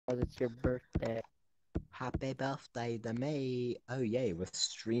it's your birthday. Happy birthday to me. Oh, yay, we're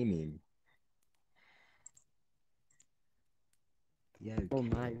streaming. Yo, Oh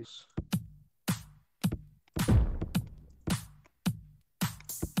my. chaos.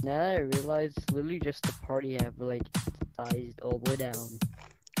 Now that I realize it's literally just the party hat, but like sized all the way down.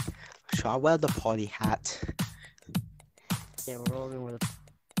 Should I wear the party hat? Yeah, we're all gonna wear the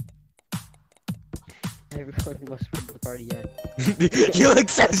everyone must wear the party hat. You look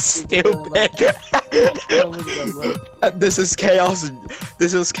so stupid. Oh, look at them, look. This is chaos.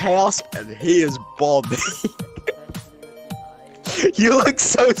 This is chaos, and he is bald. You look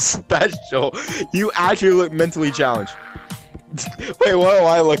so special. You actually look mentally challenged. Wait, what do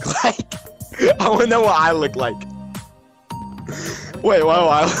I look like? I wanna know what I look like. Wait, what do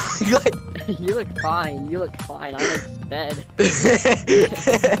I look like? You look fine. You look fine. I look bad.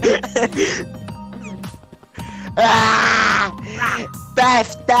 Ah!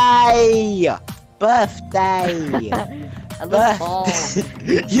 Birthday! Birthday! I look bald.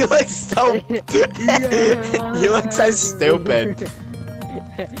 You look so. You look so stupid.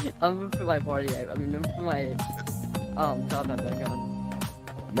 I'm gonna put my party hat. I'm gonna put my top hat back on.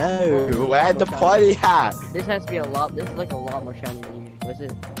 No, wear the party hat. This has to be a lot. This is like a lot more shiny than usual. What's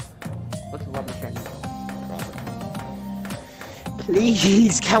it? What's a lot more shiny?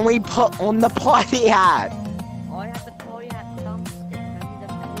 Please, can we put on the party hat? Oh, I have the party hat thumbstick. I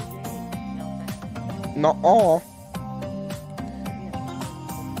need a Not all.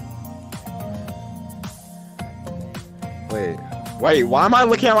 Wait, why am I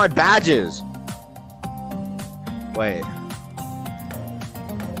looking at my badges? Wait.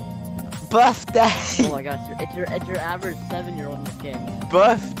 Birthday! Oh my gosh, it's your average 7-year-old in the game.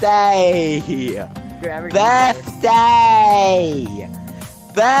 Birthday! Your average Birthday!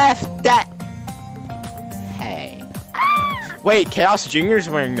 Birthday! Hey. Wait, Chaos Jr.'s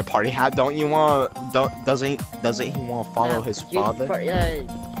wearing the party hat. Doesn't he want to follow his father?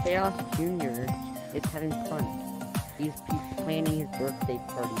 Chaos Jr. is having fun. He's planning his birthday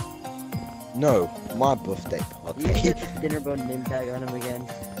party. No, my birthday You party. get the dinner bone name tag on him again.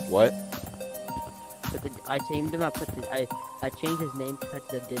 What? But I changed him. I changed his name to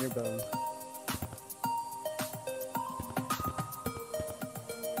the dinner bone.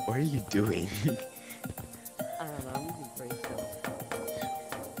 What are you doing? I don't know. I'm using phrase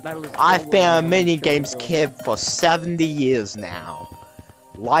stuff. I've been a Minigames kid for 70 years now.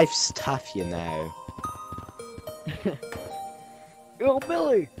 Life's tough, you know. Yo,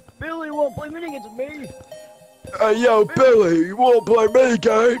 Billy! Billy, you wanna play minigames with me? Hey, yo, Billy, you wanna play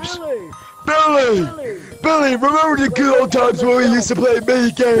minigames? Billy! Billy, remember the good old times when we used to play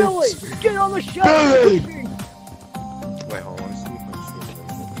minigames? Billy! Get on the show! Billy! Wait, hold on,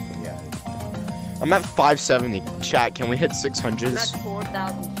 yeah. I'm at 570. Chat, can we hit 600s? That's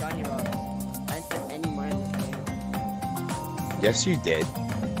 4,000 shiny rocks. I didn't spend any money on this game. Yes, you did.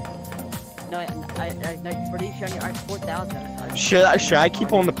 No, I'm pretty shiny. I have 4,000. Should I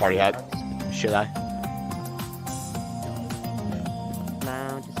keep on the party hat? Should I?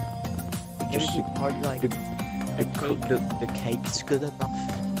 Nah, just Just keep party like the cake. the cake's good enough.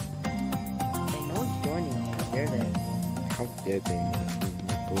 Hey, no one's joining. How dare they? How dare they?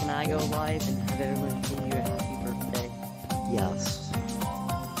 Can I go live and have everyone sing you a happy birthday? Yes.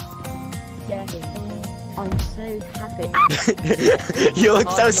 Yeah, I'm so happy. You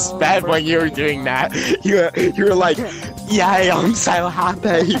look so sad when you were doing that. You were like, yay, I'm so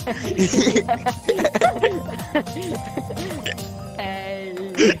happy. Hey.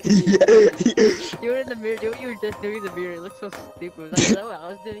 Yeah. Do it in the mirror. Do what you were just doing in the mirror. It looks so stupid. Was that what I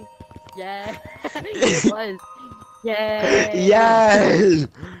was doing? Yeah. It was. Yay. Yay!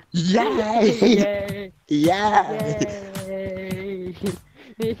 Yay! Yay. Yay! Yay.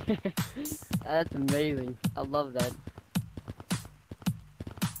 That's amazing. I love that.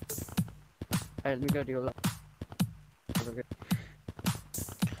 Alright, let me go do a lot.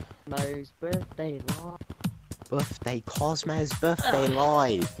 Mo's birthday live. Birthday, Cosmo's birthday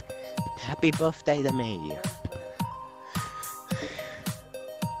live. Happy birthday to me.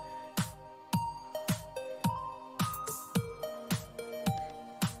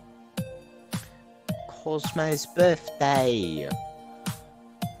 Cosmo's birthday.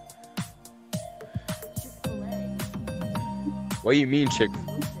 What do you mean, chick?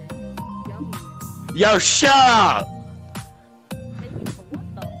 Yo, shut up!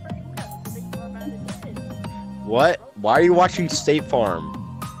 What? Why are you watching State Farm?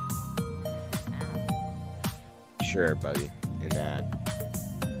 Sure, buddy. In that.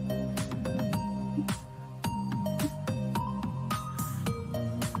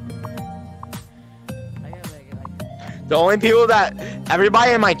 The only people that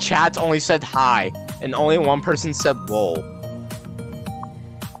everybody in my chat only said hi, and only one person said lol.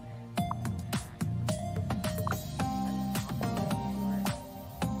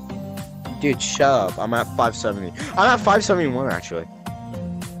 Dude, shut up. I'm at 570. I'm at 571 actually.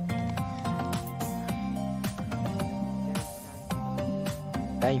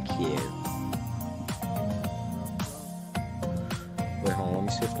 Thank you. Wait, hold on. Let me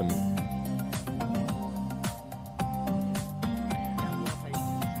see if the.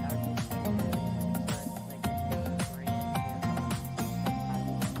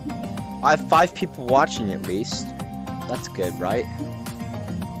 I have 5 people watching at least. That's good, right?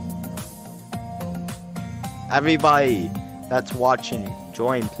 Everybody that's watching,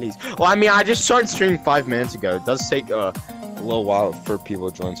 join, please. Well, I mean, I just started streaming 5 minutes ago. It does take a little while for people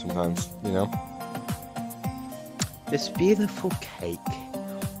to join sometimes, you know? This beautiful cake.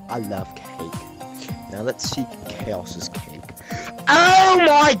 I love cake. Now let's see Chaos's cake. Oh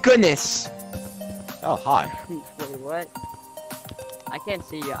my goodness! Oh, hi. Wait, what? I can't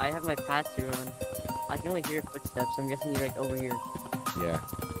see you. I have my pass-through on. I can only hear your footsteps. I'm guessing you're like over here. Yeah.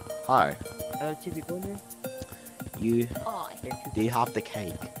 Hi. 2 people in there? You. Oh, I hear Do you have the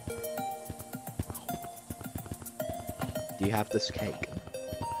cake? Do you have this cake?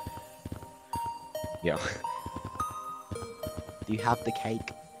 Yeah. Do you have the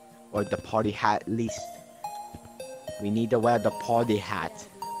cake? Or the party hat at least? We need to wear the party hat.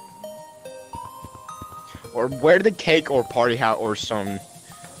 Or wear the cake or party hat or some.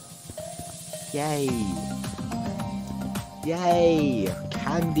 Yay. Yay.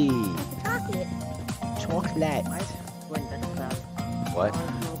 Candy. Chocolate. Chocolate. Squint, that's loud. What? Oh,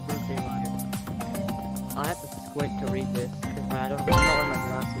 no birthday letter. I'll have to squint to read this, because I don't know where my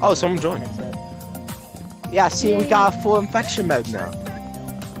glasses Oh, are. someone joined. Headset. Yeah, see, we got a full infection mode now.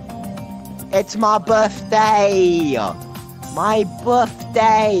 It's my birthday! My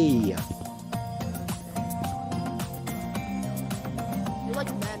birthday! You're like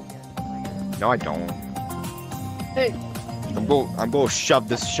a man. No, I don't. Hey. I'm gonna shove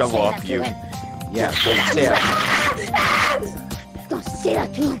this shovel Say up that you. to him. Yeah, say it. Don't say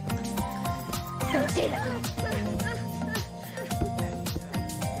that to him. Don't say that.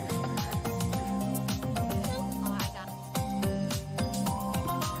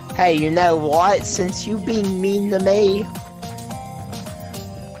 Hey, you know what? Since you've been mean to me,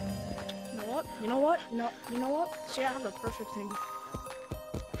 You know what? You know what? You know what? See, I have the perfect thing.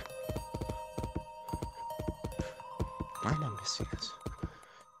 why am I missing this?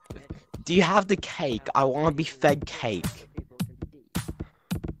 Do you have the cake? I want to be fed cake.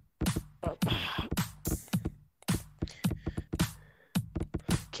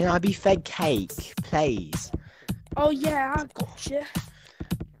 Can I be fed cake, please? Oh yeah, I gotcha.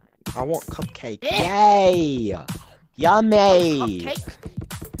 I want cupcake. Yeah. Yay! Yummy! Cupcake.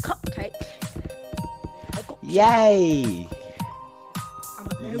 Cupcake. I got Yay! I'm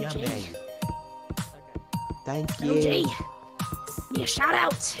an OG. Yummy. Thank OG. you. Give me a shout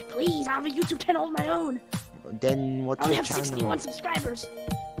out, please. I have a YouTube channel of my own. Then I what's only your have channel? 61 subscribers.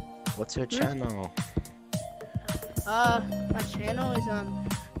 What's your channel? My channel is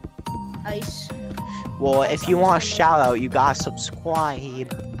Ice. Well, if you want a shout out, you gotta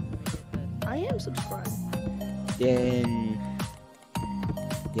subscribe. I am subscribed. Then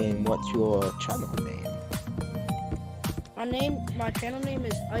what's your channel name? My channel name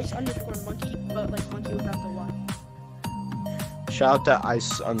is Ice_monkey, but like monkey without the Y. Shout out to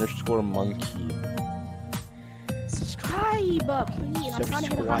ice_monkey. Subscribe, please. I'm trying to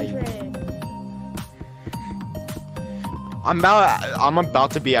hit Subscribe. 100. I'm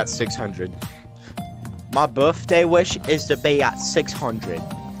about to be at 600. My birthday wish is to be at 600.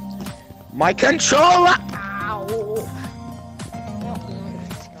 My controller. Ow.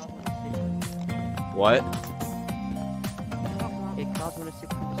 What? It costs 1 to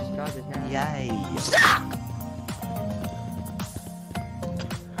 600 subscribers now. Yay! Stop!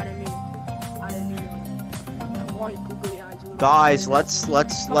 I didn't mean. I want googly eyes. Guys, let's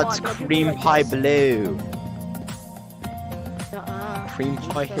on, cream like pie this. blue. Uh-uh. Cream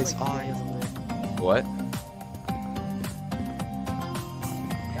pie his eyes. What?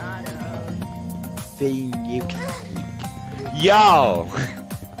 Thing you can. Yo!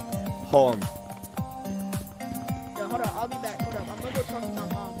 Hold on. Yo, hold on, I'll be back. Hold up, I'm gonna go talk to my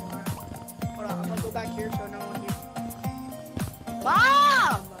mom. Alright? Hold on, I'm gonna go back here so no one hears.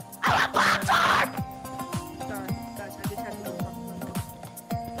 Mom! I want Pop-Tart! Sorry, guys, I just had to go talk to my mom.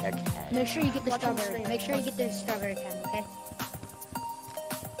 Okay. Make sure you get the Watch on the strawberry. stream. Make sure you get the strawberry can, okay?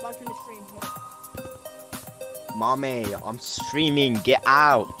 Watching the stream. Hold on. Mommy, I'm streaming. Get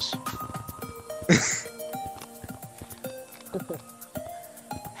out.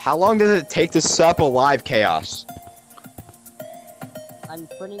 How long does it take to set up a live chaos? I'm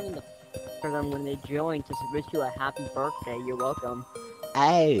putting in the for them when they join to wish you a happy birthday. You're welcome.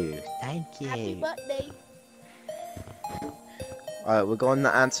 Oh, thank Happy you. birthday. Alright, we're going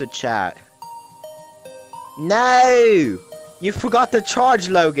to answer chat. No! You forgot to charge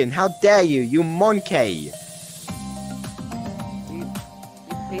Logan. How dare you, you monkey! You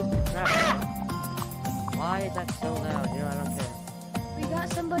piece of crap. Why is that so loud? You know, I don't care. We got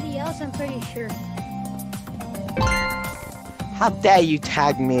somebody else, I'm pretty sure. How dare you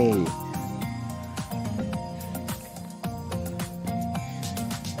tag me?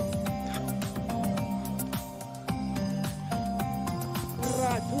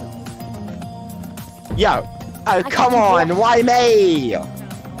 Yo, come on, why me?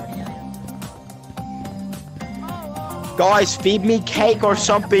 Guys, feed me cake or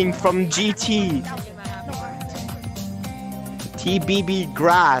something from GT. TBB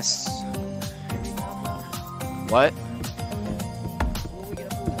grass. What?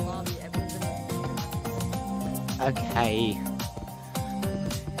 Okay.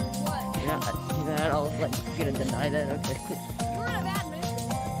 I'll let you gonna deny that, okay.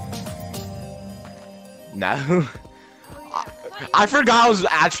 No. I forgot it was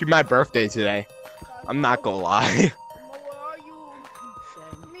actually my birthday today. I'm not gonna lie. Where are you?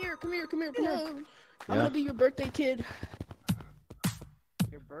 Come here, come here, come here, come here. I'm Yeah. gonna be your birthday kid.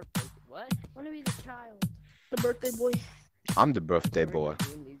 Your birthday, what? I want to be the child. The birthday boy. I'm the birthday boy.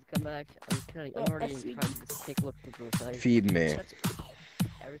 Come back. I'm already trying to take a look at the site. Feed me.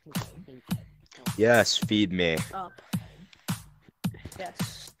 Everything's pink. Yes, feed me. Up.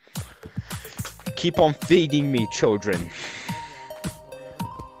 Yes. Keep on feeding me, children.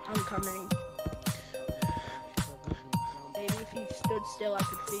 I'm coming. Maybe if you stood still, I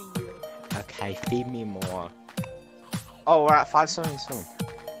could feed you. Okay, feed me more. Oh, we're at 577.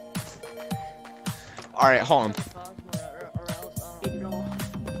 Alright, hold on. No.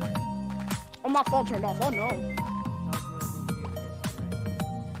 Oh, my phone turned off. Oh no.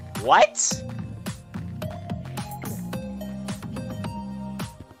 What?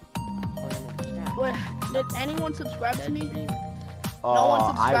 Wait, did anyone subscribe to me? Oh, No one I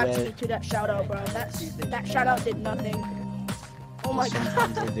subscribed to will. me to that shout out, bro. That shout out did nothing. Oh my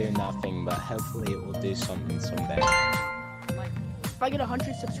Sometimes god. it'll do nothing, but hopefully it will do something someday. If I get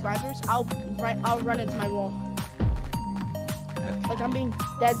 100 subscribers, I'll run into my wall. Like, I'm being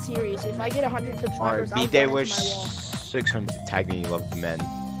dead serious. If I get 100 Alright, subscribers, I'll B-Day run wish into my wall. 600 tag me, love the men.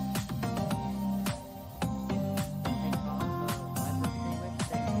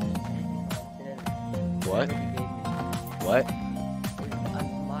 What? What?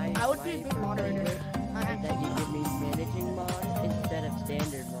 I would be a good moderator. That you give me managing mod instead of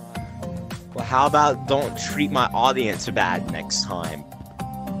standard mod. Well, how about don't treat my audience bad next time?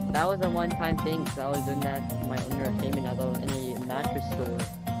 That was a one-time thing, because I was doing that for my entertainment. I was in a mattress store.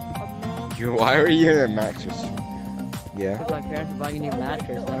 Why are you in a mattress? Yeah. Because my parents were buying a new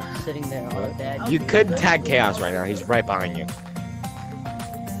mattress, and I was just sitting there on the bed. You could tag Chaos right now. He's right behind you.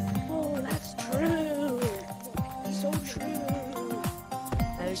 Oh, that's true. So true.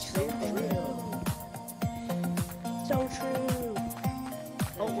 So true.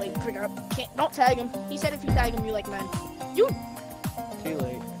 Oh wait, don't tag him. He said if you tag him, you like men. You. Too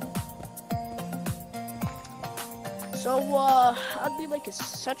late. So I'd be like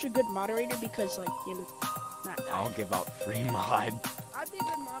such a good moderator because like you know, I'll give out free mod. I'd be a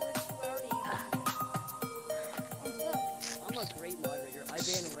good moderator. I'm a great moderator. I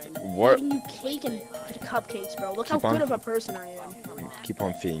ban random. What? Giving you cake and cupcakes, bro. Look Keep how on. good of a person I am. Keep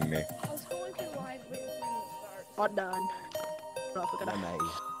on feeding me. I was going to live when it starts. All done. Bro, look at that. Yummy.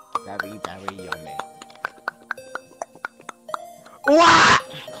 Very, very yummy. What?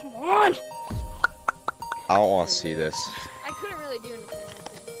 Come on. I don't want to see this. I couldn't really do anything.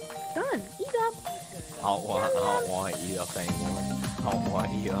 Done. Eat up. I don't want to eat up anymore. I don't want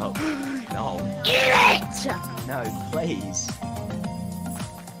to eat up. No. Eat it. No, please.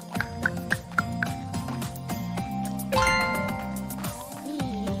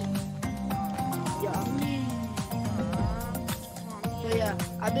 Yummy. But yeah,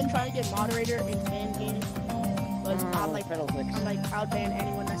 I've been trying to get moderator in fan games, but I'm like I'll ban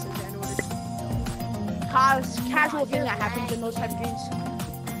anyone that says N-words. Casual thing that happens in those type of games.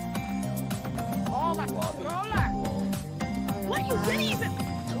 Oh my controller! What you didn't even?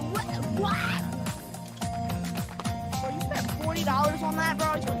 What? Bro, you spent $40 on that,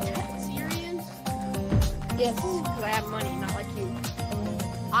 bro? You serious? Yes, because I have money, not like you.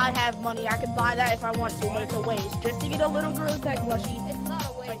 I have money. I could buy that if I want to, but it's a waste. Just to get a little girl tech plushie. It's not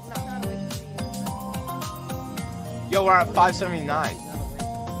a waste. It's not a waste. Yo, we're at 579.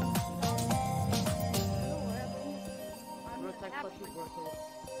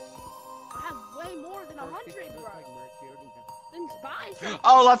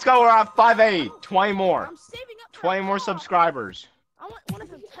 Oh, let's go. We're at 580. 20 more. I'm saving up. for a 20 more car. subscribers. I want one of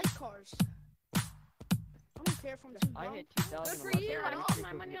them tight cars. I don't care if I'm too I young. hit 2,000. Good for you. I don't spend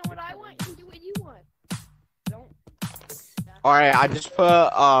my money on what I want. You can do what you want. Don't. Alright, I just put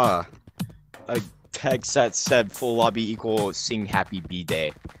a text that said full lobby equal sing happy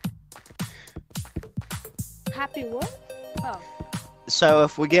B-day. Happy what? Oh. So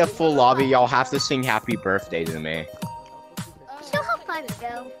if we get full lobby, y'all have to sing happy birthday to me. Still have 5 to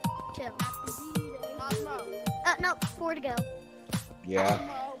go. Chill. Cosmo. No, 4 to go. Yeah.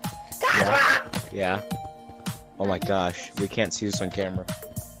 Cosmo. Yeah. Oh my gosh, we can't see this on camera.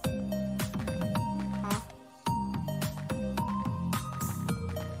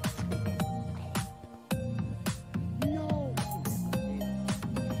 No.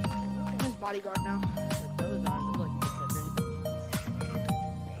 I'm his bodyguard now.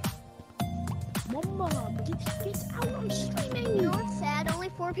 Mama, get out! I'm streaming. You know what's sad? Only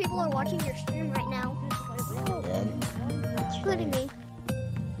 4 people are watching your stream right now. Including me.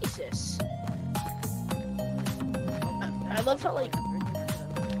 Jesus. I love how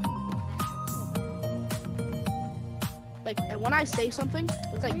and when I say something,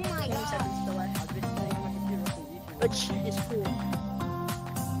 it's like 20 seconds delay, which is cool.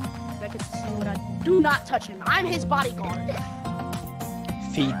 I get to see what I do. Not touch him. I'm his bodyguard.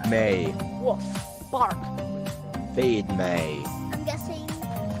 Feed me. Woof. Bark. Feed me. I'm guessing.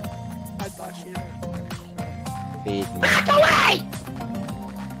 I got you. Feed me. Back away!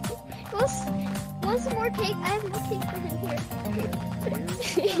 Want some more cake? I have more cake for him here.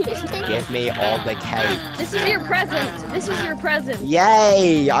 Give me all the cake. This is your present. This is your present.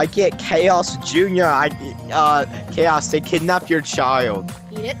 Yay! I get Chaos Jr. Chaos, they kidnapped your child.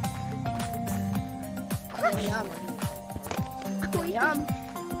 Eat it. Yum. Yum.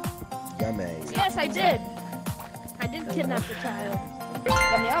 Yummy. Yes, I did. I did kidnap the child.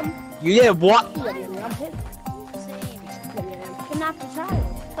 Yum yum. You did what? Yum yum yum. Yum yum. Kidnap the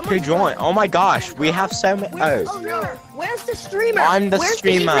child. Who joined? Oh my gosh, we have so many. Oh. Oh no. Where's the streamer? I'm the Where's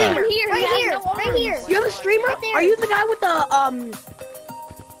streamer. The streamer? Here, Right he has here, no right arms. here. You're the streamer? Right there. Are you the guy with the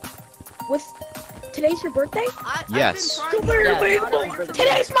with today's your birthday? Yes.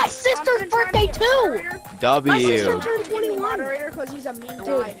 Today's my sister's birthday too. My sister W. turned 21. Because he's a mean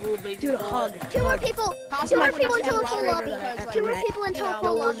guy. Dude, hug. 2 more people. 2 more people until a full lobby. 2 more people until a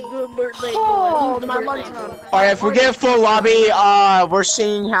full lobby. Oh, my lunch time. Alright, if we get full lobby, we're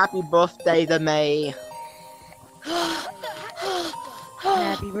singing happy birthday to me.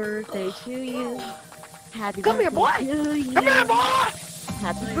 Happy birthday to you. Happy Come here, boy. birthday to you. Come here, boy.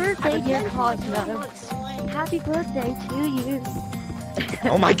 Happy birthday, dear Cosmo. Happy birthday to you.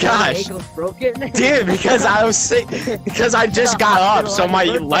 Oh my gosh. Ankle's broken. Dude, because I was sick, because I just got up, so my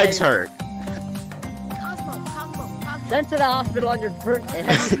legs hurt. Sent to the hospital on your birthday.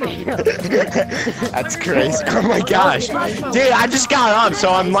 That's crazy. Oh my gosh. Dude, I just got up, so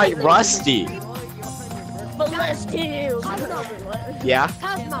I'm like rusty. Molest you. Yeah?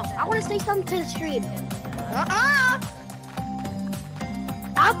 Cosmo, I want to say something to the stream.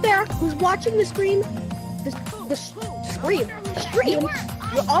 Out there, who's watching the stream? The stream.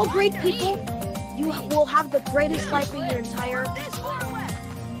 You're all great people. You will have the greatest life of your entire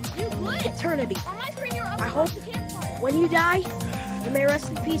eternity. I hope when you die, you may rest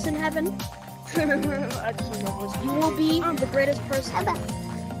in peace in heaven. You will be the greatest person.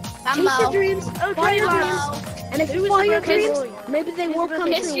 Chase your dreams, follow your dreams, and if you follow your dreams, maybe they will come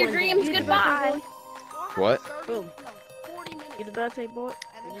true. Kiss your dreams goodbye. What? Boom. You the birthday boy?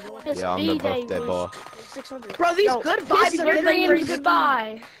 Yeah, I'm the birthday boy. 600. Bro, these good vibes are your dreams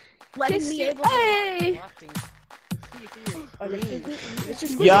goodbye. Letting me able to... Hey!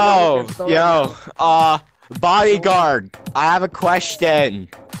 Yo, bodyguard, I have a question.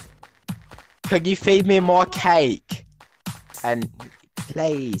 Could you feed me more cake? And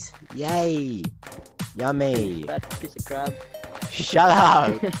please, yay, yummy. Fat piece of crap. Shut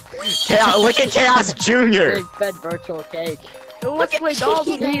up. Chaos, look at Chaos Jr. Big fed virtual cake. Look at He's He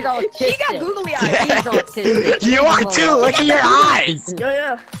autistic. got googly eyes. He's autistic. You are too. Look at your eyes.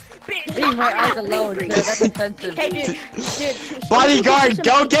 Yeah. Leave my eyes alone, sir. That's offensive. Hey, dude. Bodyguard,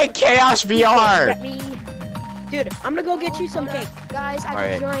 go get Chaos VR. Dude, I'm gonna go get you some cake. Guys,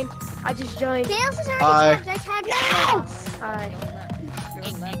 I just joined. Chaos is already tagged. I tagged Hi.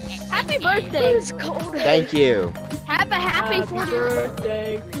 Happy birthday. It's cold. Thank you. Have a happy 40th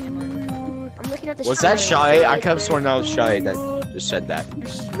birthday. I'm looking at the Was that Shy? I kept sworn that was Shy that just said that.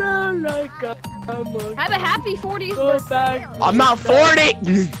 Smell like a Have a happy 40th Go birthday. back. I'm not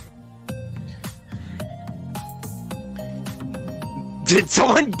 40. Did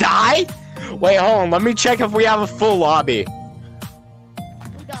someone die? Wait, hold on. Let me check if we have a full lobby.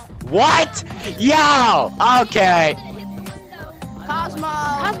 What? Yo! Okay.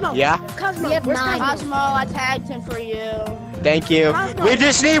 Cosmo. Yeah? Cosmo. We have Where's 9. Cosmo? I tagged him for you. Thank you. Cosmo. We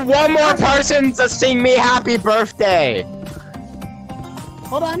just need one more person to sing me happy birthday.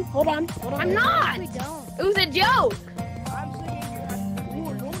 Hold on. I'm not. We don't. It was a joke.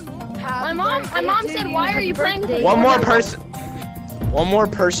 My mom said, "Why are you playing with One more person. One more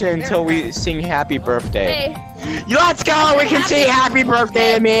person until we sing happy birthday. Hey, Let's go! We can sing happy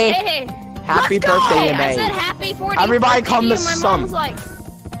birthday to me. hey, Happy let's go! birthday to I said me. happy 40th Everybody come birthday, to and my mom was some. like,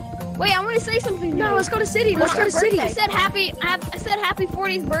 "Wait, I want to say something." No, let's go to city. Let's go to city. I said happy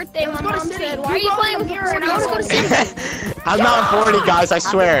 40th birthday. Let's My go to mom city. said, Why "Why are you go playing from with here your and 40th let's go to birthday?" I'm not 40, guys, I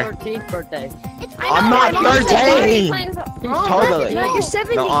swear. Happy 14th birthday. I'm not My mom said, "Why are you 13. playing with-" Totally. No, you're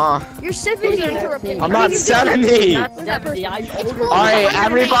 70. Nuh-uh. You're 70. I'm not 70. Not 70. I'm older. Alright,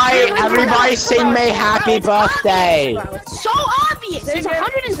 everybody sing me happy birthday. So obvious. It's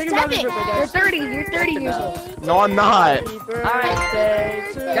 107. You're 30. You're 30 years old. No, I'm not.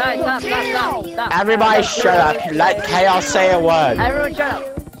 Alright, guys, stop. Everybody shut up. Let Chaos say a word. Everyone,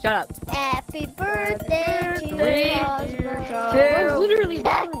 shut up. Happy birthday to 3, Cosmo. 2, Literally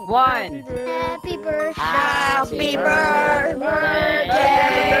 1. Happy birthday. Happy birthday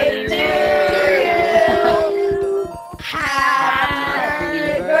to you.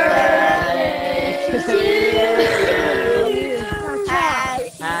 Happy birthday to you. Happy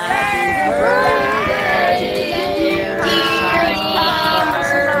birthday, dear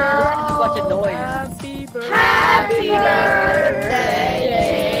Cosmo. Such a noise. Happy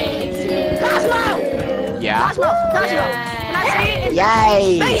birthday to Cosmo. Yeah? Can I say it?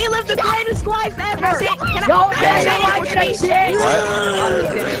 Yay! May he live the greatest life ever. Can I say it? Can Don't I say it? Can I say it?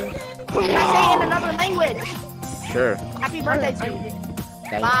 What? Can I say it in another language? Sure. Happy birthday to you.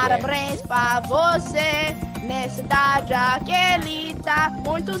 Thank you. Parabéns pra você nessa idade aquelita.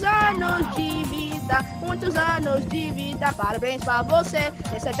 Muitos anos de vida, muitos anos de vida. Parabéns pra você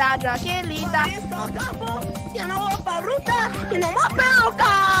nessa idade aquelita. Eu não vou pra ruta e não vou pra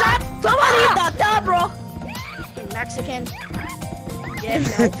lugar. Somebody tá, bro. Mexican.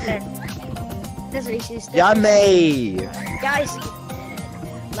 Yes, That's racist. Yummy! guys.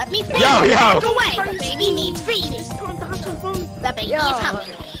 Let me feed Yo, you. yo. Back away. The baby needs feeding. The baby needs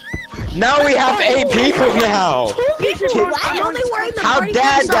hungry. Now we have 8 people now! I'm only wearing the How brain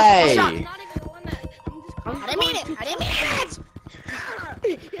dare stuff. they? I didn't mean it. I didn't mean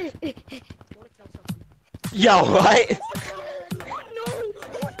it. Yo, what?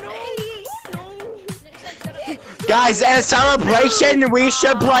 Guys, as a celebration, we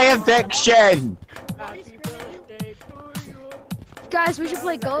should play Eviction! Guys, we should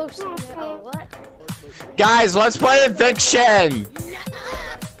play Ghost. What? Guys, let's play Eviction!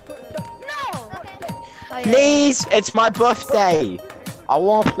 Please, it's my birthday! I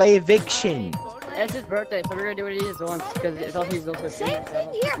want to play Eviction! It's his birthday, so we're gonna do what he is once, because it's all he's also Same thing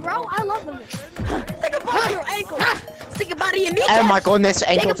here, bro. I love them. Think about your ankle. Think about your kneecaps. Oh my goodness,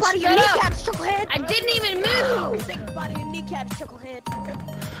 Think ankles. about your kneecaps, chucklehead. I didn't even move! Think about your kneecaps, chucklehead.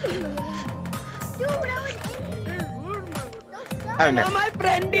 Oh no. My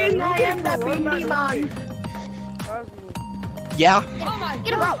friend, I am the baby man. Yeah? Oh my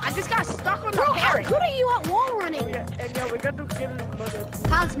god, I just got stuck on the carrot. How good are you at wall running?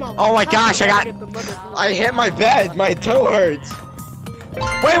 Cosmo. Oh my gosh, I hit my bed, my toe hurts.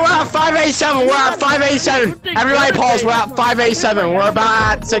 Wait, we're at 587, we're at 587. Everybody pause, we're at 587. We're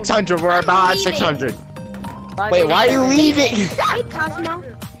about at 600, we're about at 600. Wait, why are you leaving? Cosmo.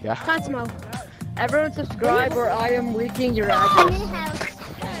 Yeah. Cosmo. Everyone subscribe or I am leaking your address.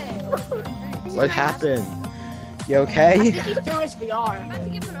 What happened? You okay? He's doing his VR.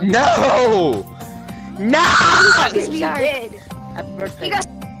 No! No! Because we did. Happy birthday. You guys-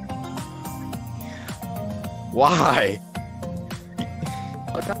 Why?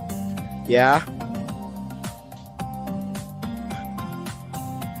 Yeah?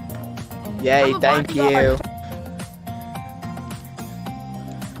 Yay, thank you.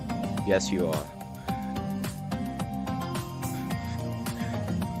 Yes, you are.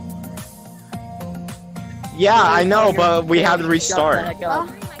 Yeah, I know, but we had to restart.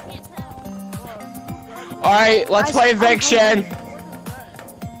 Alright, let's play Eviction.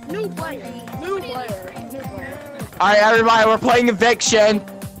 New player. New player. New player. Alright, everybody, we're playing Eviction.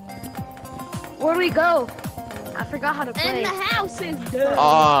 Where do we go? I forgot how to play. And the house is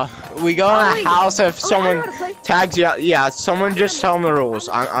We go in a house if I know someone how to play. tags you. Yeah, someone just tell them the rules.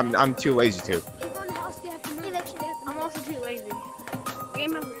 I'm too lazy to. I'm also too lazy.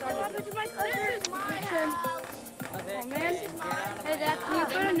 Game hasn't started. Oh man. Hey Dad, can you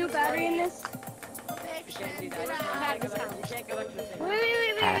put a new battery in this?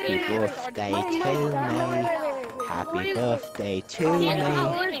 Happy birthday to me. Happy birthday to me.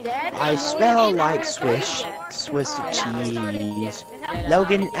 I smell like Swiss cheese.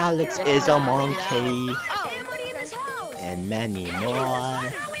 Logan Alex is a monkey. And many more.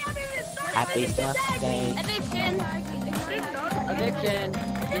 Happy birthday. Eviction.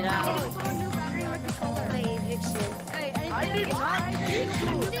 Get out.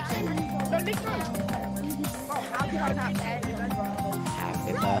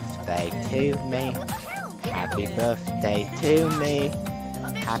 Happy birthday to me. Happy birthday to me.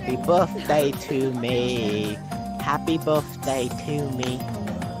 Happy birthday to me. Happy birthday to me.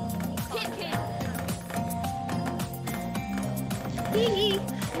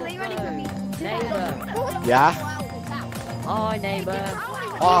 Neighbor. Yeah? Hi, neighbor.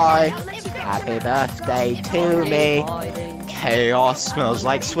 Hi. Happy birthday to me. Hiding. Chaos smells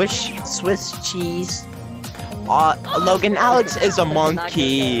like Swiss cheese. Logan Alex is a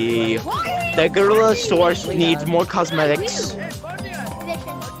monkey. The gorilla source needs more cosmetics. Yes,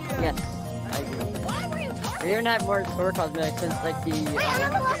 I agree. We didn't have more store cosmetics since like the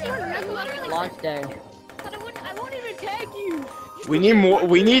launch day. I won't even tag you. We need more.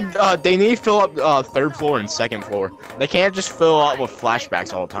 They need to fill up third floor and second floor. They can't just fill up with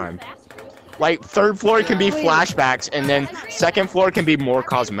flashbacks all the time. Like third floor can be flashbacks, and then second floor can be more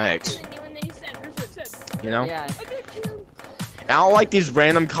cosmetics. You know? Yeah. I don't like these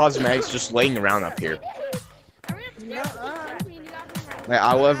random cosmetics just laying around up here. Like,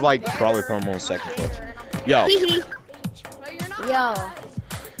 I would have like probably put them on the second floor. Yo.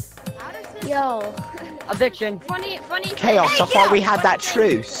 Yo. Eviction. Chaos, I thought we had that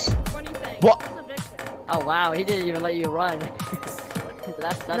truce. What? Oh wow, he didn't even let you run.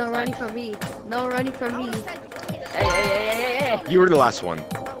 that's No nice. running from me. No running from me. Hey. You were the last one.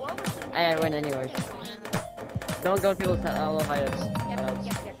 I win anyways. Don't go to people's houses, wherever.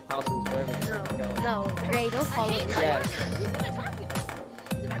 No, Ray, don't follow me. Yeah.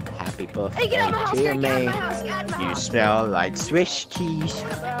 Happy Hey, birthday get out of my house, to get out of me. my house, get out of my You house. smell like Swiss cheese.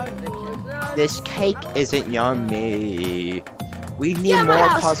 This cake isn't yummy. We need Get out of my more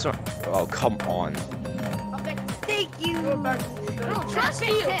house. cosmetics. Oh, come on. Thank you. Trust me.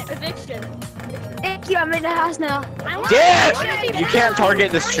 Eviction. Thank you, I'm in the house now. Dick! You can't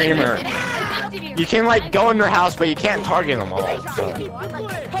target the streamer. You can like go in their house, but you can't target them all. So.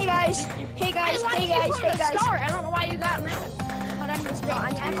 Hey guys. Hey guys. Hey guys. Hey guys. I don't know why you got mad.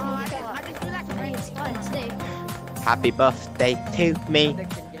 Happy birthday to me.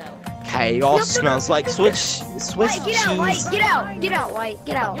 Eviction, get out. Chaos smells like Swiss White, get out, White, cheese. get out, get out, White,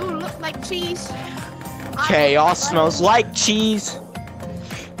 get out. You look like cheese. Chaos smells like cheese.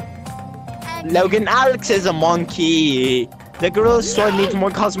 Logan Alex is a monkey. The gorilla store needs more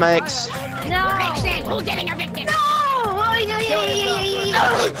cosmetics. No! Who's getting evicted? No! Oh, yeah.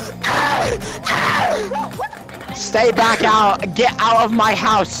 Stay back out. Get out of my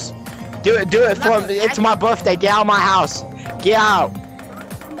house. Do it for me. It's my birthday. Get out of my house. Get out.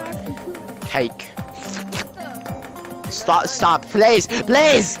 Cake. Stop. Please.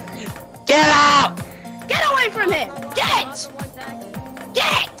 Get out. Get away from him! Get!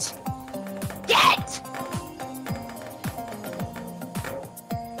 Get! Get!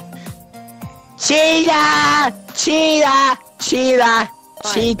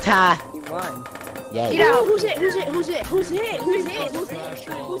 Cheetah. You won. Yay. Get out! Who's it?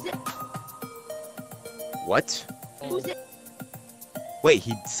 What? Who's it? Wait,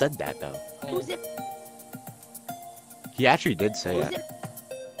 he said that though. Who's it? He actually did say Who's that. it?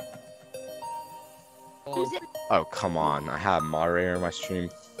 Who's it? Oh, come on. I have a moderator in my stream.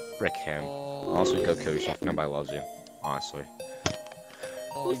 Frick him. Also, go kill yourself. Nobody loves you. Honestly.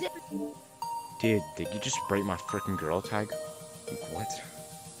 Who's it? Dude, did you just break my freaking girl tag? What?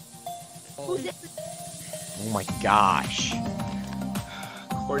 Who's it? Oh my gosh.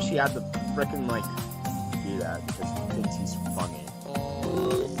 Of course he had to freaking like do that because he thinks he's funny.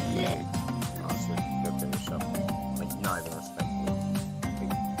 Who's it? Honestly, go kill yourself. Like, not even respectfully.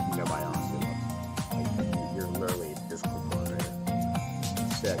 Like, nobody honestly loves you. Like, you're literally a Discord moderator.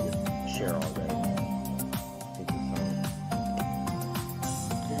 You said you share already. Take your phone.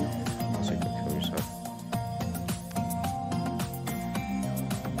 Also, go kill yourself.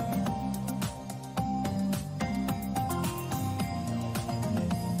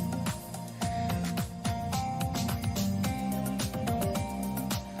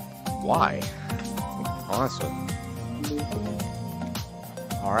 Why? Honestly.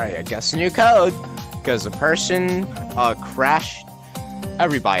 Alright, I guess new code. Because the person crashed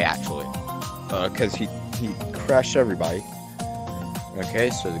everybody actually. Because he crashed everybody. Okay,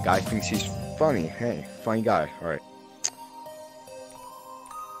 so the guy thinks he's funny. Hey, funny guy. All right.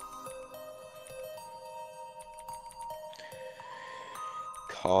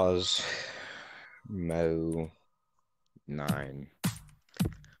 Cause Mo 9.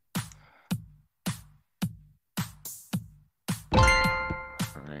 All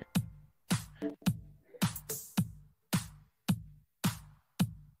right.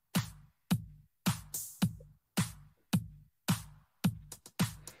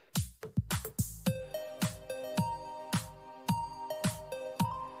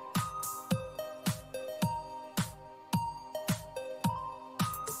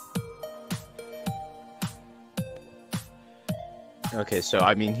 Okay, so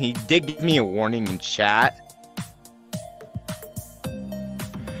I mean, he did give me a warning in chat.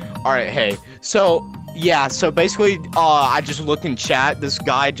 All right, hey. So yeah, so basically, I just looked in chat. This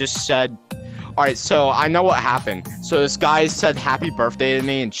guy just said, all right, so I know what happened. So this guy said happy birthday to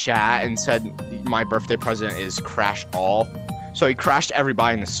me in chat and said my birthday present is crash all. So he crashed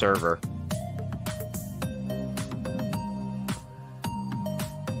everybody in the server.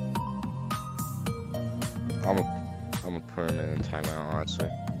 I'm gonna put him in a timeout, honestly.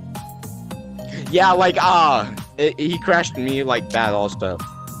 Yeah, like, he crashed me like bad also.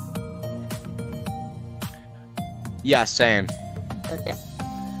 Yeah, same. Okay.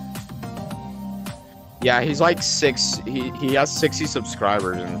 Yeah, he's like he has 60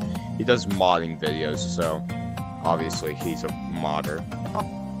 subscribers and he does modding videos, so obviously he's a modder.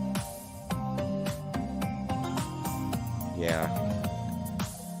 Yeah.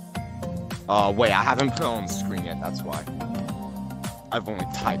 Wait, I haven't put it on the screen yet, that's why. I've only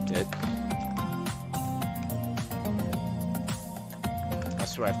typed it. I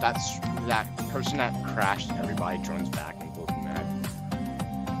swear, if that person that crashed everybody joins back and will be mad.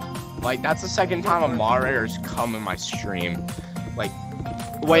 Like, that's the second time a moderator's come in my stream. Like,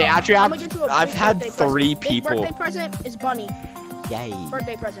 wait, actually, I've had 3 people. Birthday present is Bunny. Yay.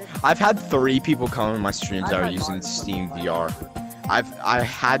 Birthday present. I've had 3 people come in my streams that are using Steam VR. I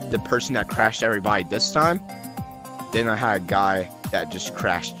had the person that crashed everybody this time. Then I had a guy that just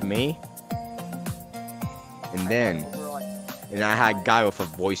crashed me. And then I had a guy with a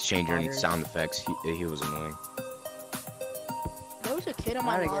voice changer and sound effects. He was annoying. There was a kid on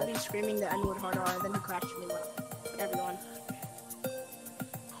my lobby screaming the N-word hard R, and then he crashed me with everyone.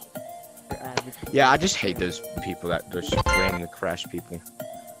 Yeah, I just hate those people that just randomly crash people.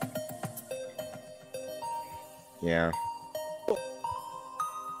 Yeah.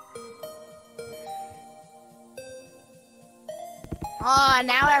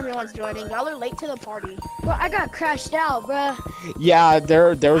 Now everyone's joining. Y'all are late to the party. Bro, I got crashed out, bro. Yeah,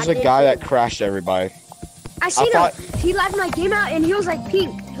 there was a guy that crashed everybody. I seen him. He left my game out and he was like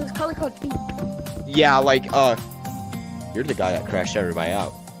pink. He was color code pink. Yeah, like, you're the guy that crashed everybody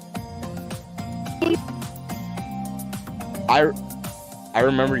out. I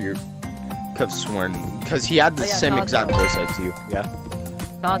remember you could have sworn, because he had the same exact voice as you. Yeah.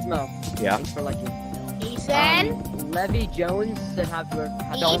 Cosmo. Yeah. Thanks for liking. Ethan? Levy Jones said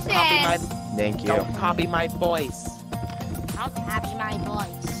Don't copy my Thank you. Don't copy my voice. Don't copy my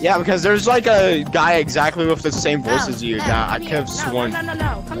voice. Yeah, because there's like a guy exactly with the same voice as you that I could have sworn.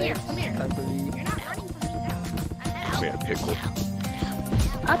 No. Come here. You're not running from me now. Come here, pickle.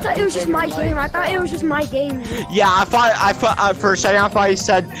 I thought it was just my game. Yeah, I thought for a second I thought he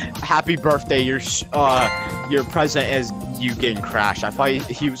said happy birthday. Your present is you getting crashed. I thought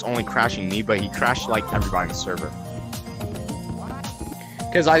he was only crashing me, but he crashed like everybody in the server.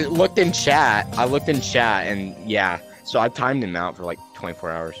 Because I looked in chat, and yeah, so I timed him out for like 24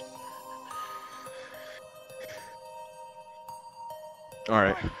 hours. All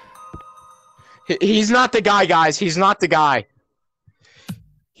right. He's not the guy, guys. He's not the guy.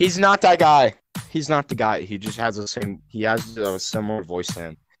 He's not that guy. He's not the guy. He just has the same. He has a similar voice to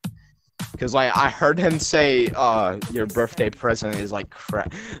him. Cause like I heard him say, your birthday present is like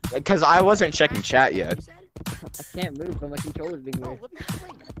crap. Cause I wasn't checking chat yet. I can't move, but my controller's being weird.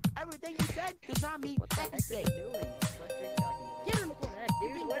 Everything you said does not mean anything. Get him,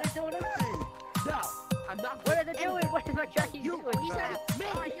 dude. What is going on? No, I'm not. What are they doing? What is my tracking doing? He said me.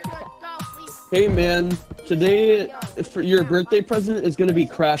 Go sleep. Hey man, today for your birthday present is gonna be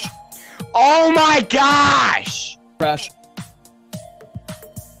Crash. Oh my gosh! Crash.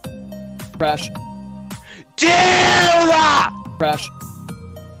 Dude! Crash.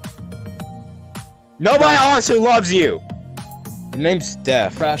 Nobody honestly loves you. Your name's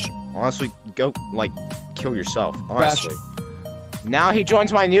Def. Crash. Honestly, go like kill yourself. Honestly. Now he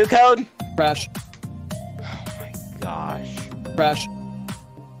joins my new code. Crash. Oh my gosh. Crash.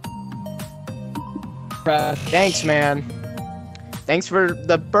 Thanks, man. Thanks for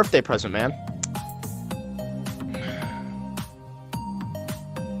the birthday present, man.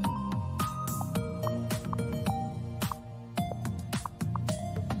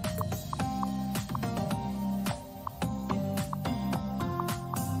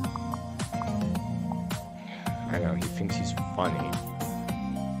 know, he thinks he's funny.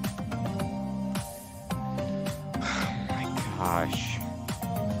 Oh my gosh.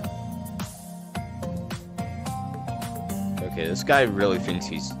 Okay, this guy really thinks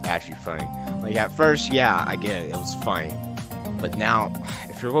he's actually funny. Like, at first, yeah, I get it. It was funny. But now,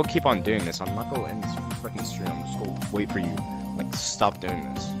 if you're gonna keep on doing this, I'm not gonna end this freaking stream. I'm just gonna wait for you. Like, stop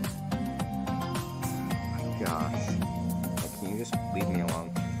doing this. Oh my gosh. Like, can you just leave me alone?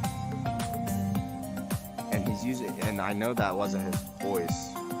 And he's using, and I know that wasn't his voice.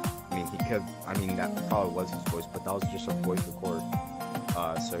 I mean, that probably was his voice, but that was just a voice record.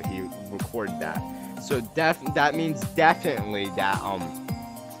 So he recorded that. So that means definitely that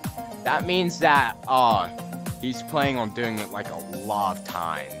that means that he's planning on doing it like a lot of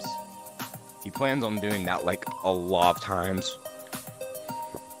times. He plans on doing that like a lot of times.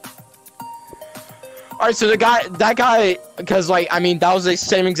 Alright, so that guy, because like, I mean, that was the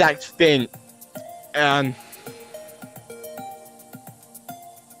same exact thing. And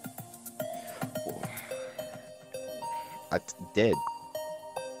I did.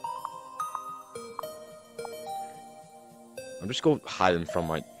 I'm just gonna hide him from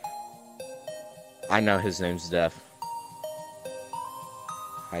like. I know his name's Def.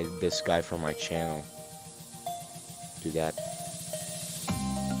 Hide this guy from my channel. Do that.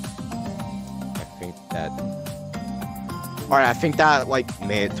 I think that. Alright, I think that like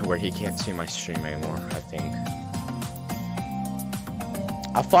made it to where he can't see my stream anymore. I think.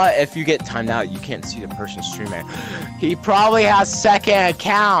 I thought if you get timed out, you can't see the person's stream. He probably has second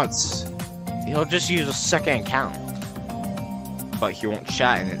accounts. He'll just use a second account. But he won't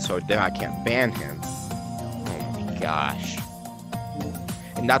chat in it, so then I can't ban him. Oh my gosh.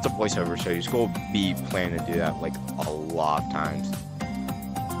 And that's a voiceover, so he's gonna be planning to do that like a lot of times.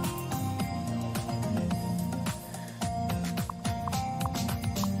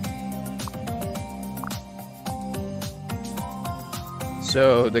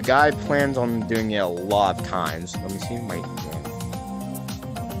 So the guy plans on doing it a lot of times. Let me see my.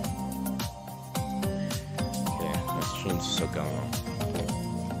 Okay, my stream's still going on.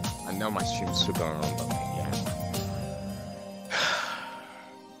 I know my stream's still going on, but yeah.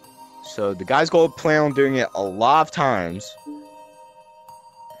 So the guy's gonna plan on doing it a lot of times.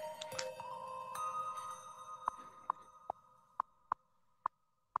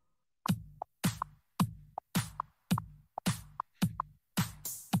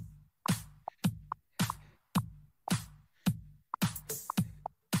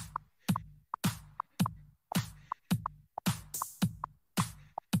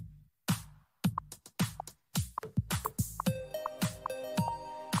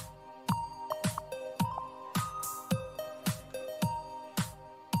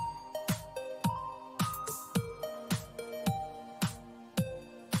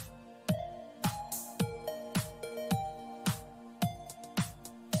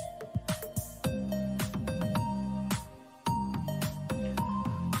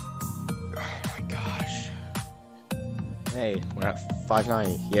 Hey, we're at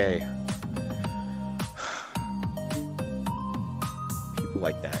 590. Yay. People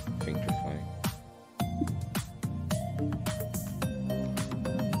like that think you're funny.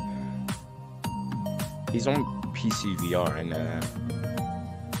 He's on PC VR, I know that.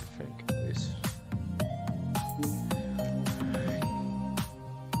 I think at least.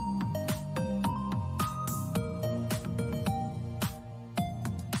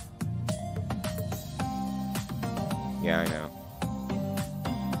 Yeah, I know.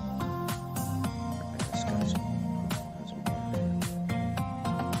 This guy's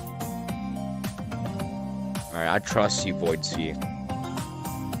alright, I trust you, Void C.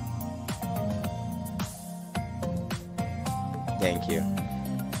 Thank you.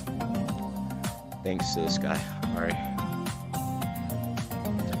 Thanks to this guy. Alright.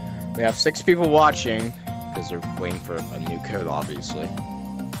 We have 6 people watching, because they're waiting for a new code, obviously.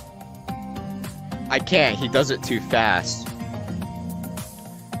 I can't, he does it too fast.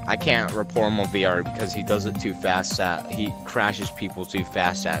 I can't report him on VR because he does it too fast that he crashes people too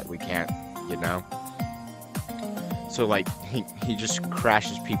fast that we can't, you know? So like, he just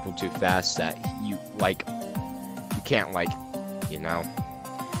crashes people too fast that you, like, you can't, like, you know?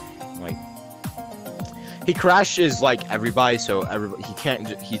 Like, he crashes, like, everybody, so everybody,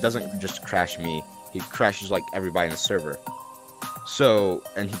 he doesn't just crash me. He crashes, like, everybody in the server. So,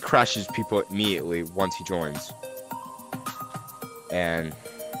 and he crashes people immediately once he joins. And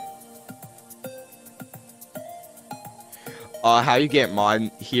how you get mod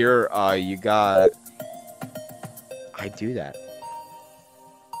here, you got, I do that.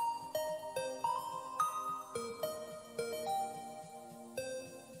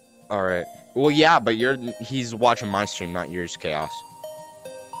 Alright. Well, yeah, but he's watching my stream, not yours, Chaos.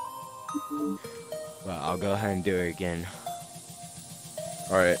 But I'll go ahead and do it again.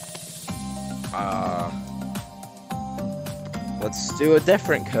 Alright. Let's do a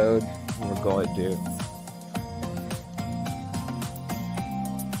different code. We're going to do.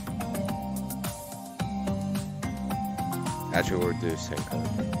 Actually, we'll do the same code.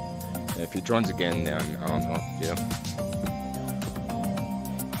 And if he joins again, then I don't know what to do.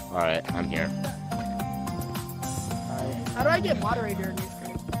 Alright, I'm here. How do I get moderator in your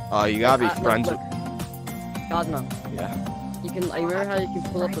screen? You gotta be friends with. Cosmo. Yeah. You can. You remember how you can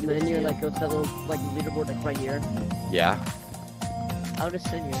pull up the menu and like go to that little like leaderboard like right here? Yeah. I'll just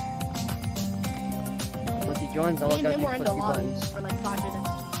send you. Once he joins, I'll Me look and up him were the in the clicky lobby buttons. for like 5 minutes.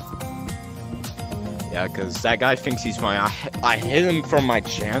 Yeah, because that guy thinks he's my. I hid him from my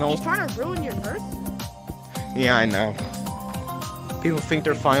channel. He's trying to ruin your birth? Yeah, I know. People think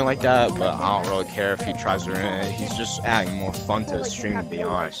they're funny like that, but I don't really care if he tries to ruin it. He's just adding more fun to the stream, to be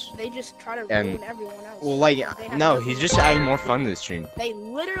honest. They just try to And- ruin everyone else. Well, like, They have no, nothing he's to just do. adding more fun to the stream. They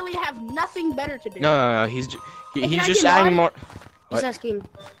literally have nothing better to do. No, he's Hey, he's can I just get adding mod? more. What? He's asking.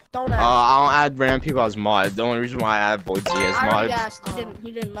 Don't ask. I don't add random people as mods. The only reason why I add Void Z as I already mods. asked.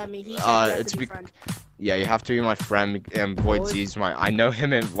 He didn't let me. He said you have It's to be be- friends. Yeah, you have to be my friend, and Void Z's my. I know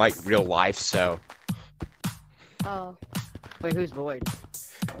him in like real life, so. Oh. Wait, who's Void?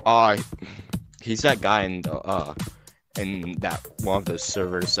 He's that guy in that one of those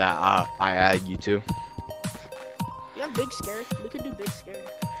servers that I added you to. You have big scary. We could do big scary.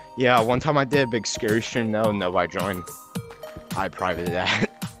 Yeah, one time I did a big scary stream. No, nobody joined. I privated that.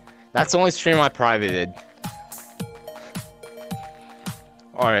 That's the only stream I privated.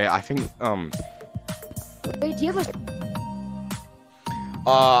 Alright, I think, Wait, do you have a?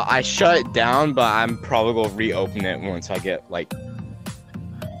 I shut it down, but I'm probably gonna reopen it once I get, like...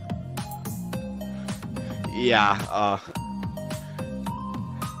 Yeah,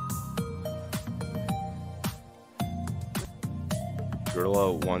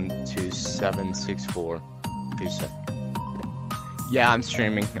 Gorilla12764. Yeah, I'm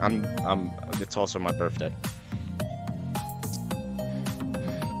streaming. It's also my birthday.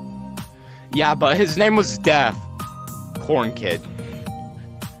 Yeah, but his name was Death. Corn Kid.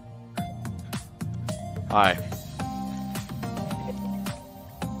 Hi.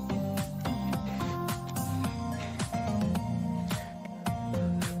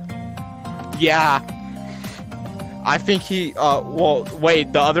 Yeah. I think he, well,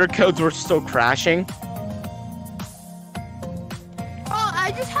 wait, the other codes were still crashing? Oh,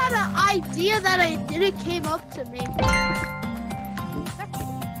 I just had an idea that it came up to me.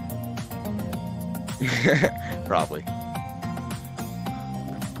 Probably.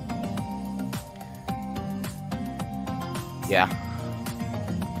 Yeah.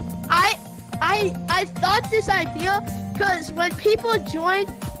 I thought this idea because when people join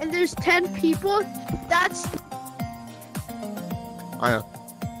and there's 10 people, that's I know.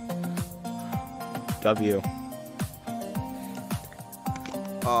 W.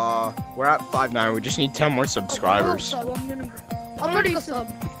 We're at 5-9. We just need 10 more subscribers. I'm gonna sub.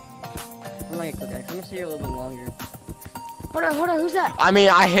 I'm like, okay, I'm gonna stay a little bit longer. Hold on, who's that? I mean,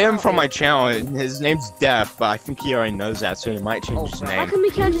 I hit him from my channel. And his name's Def, but I think he already knows that, so he might change his How name. come we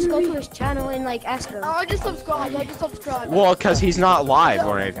can't just go to his channel and like ask him? I just subscribe. Well, because he's not live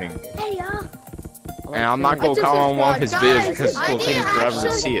or anything. Hey, And I'm not gonna comment on one of his videos because I it'll take him need forever to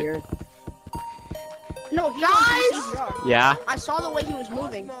action. see it. No, guys. Yeah? I saw the way he was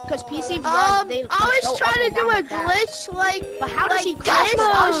moving because PC. I was trying to do a glitch, like, But how does he like this.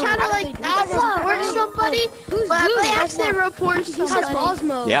 I was trying to How like does he do that? report somebody, who's but I Osmo? accidentally report He said somebody.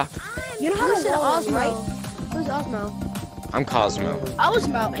 Osmo. Yeah. You know how to say Osmo, Osmo, right? Who's Osmo? I'm Cosmo. I was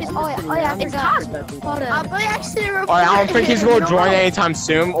about his. Oh yeah, It's Cosmo. Cosmo. Hold I on. by accident reported. Alright, I don't think he's him. gonna join anytime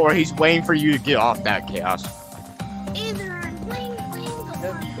soon, or he's waiting for you to get off that chaos. Either bling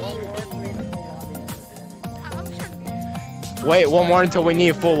Wait, one more until we need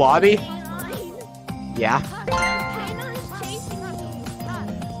a full lobby? Yeah?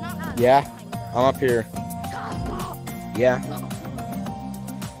 Yeah? I'm up here. Yeah?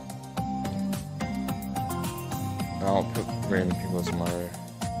 I'll put random people as moderator.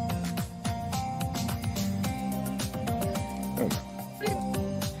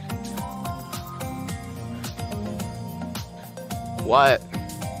 What?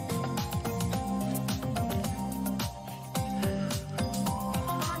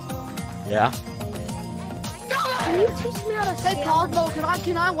 Yeah? Can you teach me how to say Cosmo? Can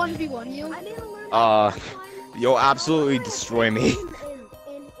I 1v1 you? You'll absolutely destroy me.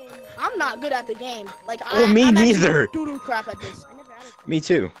 I'm not good at the game. Like Oh, me I'm neither. Doo doo crap at this. Me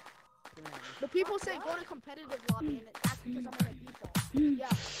too. But people say go to competitive lobby, and that's because I'm in a default. Yeah.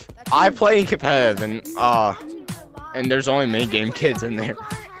 I play competitive, and there's only mini-game kids in there.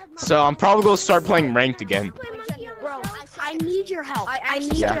 So I'm probably gonna start playing ranked again. Bro, I need your help. I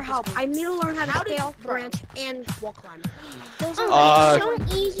need your help. I need to learn how to scale, branch, and wall climb. Those are so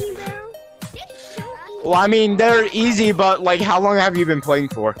easy, bro. It's so easy. Well, I mean, they're easy, but like, how long have you been playing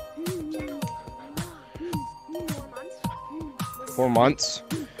for? 4 months?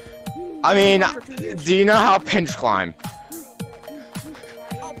 I mean, do you know how pinch climb?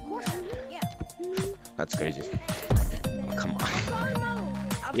 That's crazy. Oh, come on.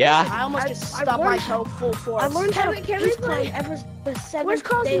 Yeah? I almost just stopped myself full force. I learned how to pinch climb ever the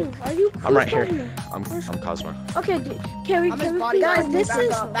 7th day. Are you? I'm right here. I'm Cosmo. Okay, can we guys? This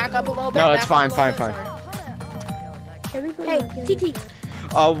is back up a little bit. No, it's fine. Hey, TT.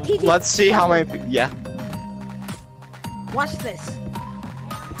 Oh, let's see how many. Yeah. Watch this.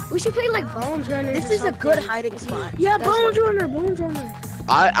 We should play like Bones Runner. This is a good hiding spot. Yeah, Bones Runner.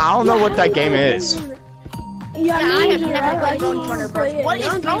 I don't know what that game is. Yeah, I have never played Bones Runner, bro. What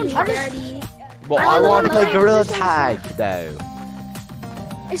is Bones Runner? Well, I want to play Gorilla Tag though.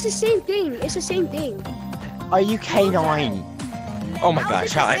 It's the same thing. Are you K9? Oh my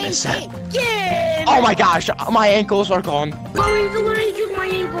gosh, how I missed that. Yeah. Oh my gosh, my ankles are gone. Going to my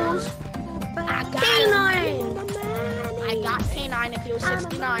ankles. K9. I got K9 if he was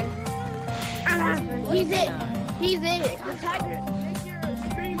 69. He's it. The Tiger. Make your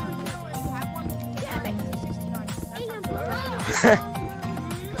stream control and have one. Yeah, make it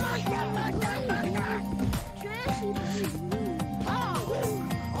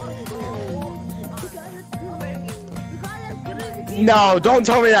 69. No, don't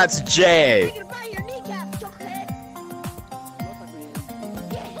tell me that's Jay.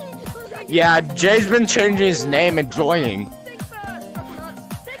 Yeah, Jay's been changing his name and joining.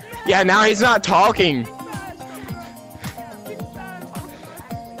 Yeah, now he's not talking.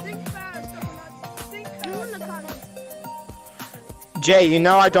 Jay, you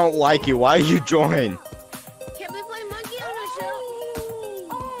know I don't like you. Why you join? Can we play monkey on the show?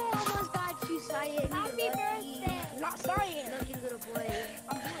 Oh, almost got you, Cyan. Happy birthday. Not Cyan. Monkey's gonna play.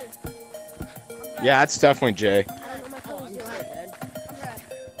 I'm good. Yeah, it's definitely Jay.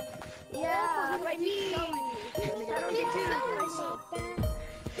 Yeah, right me.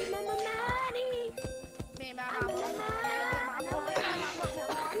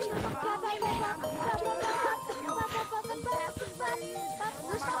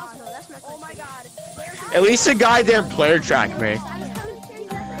 Oh my god. At least the guy didn't player track me.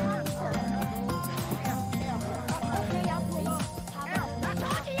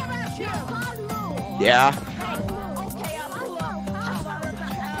 Yeah.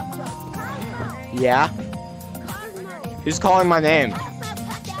 Yeah. Who's calling my name?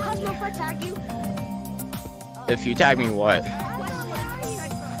 If you tag me, what?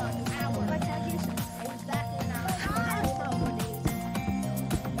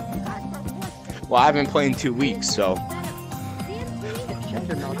 Well, I've been playing 2 weeks, so.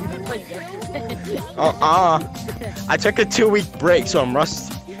 I took a 2-week break, so I'm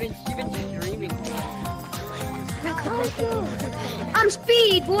rusty. You've been streaming. I'm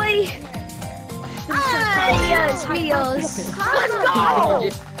Speed, boy. Yes, videos. Let's go.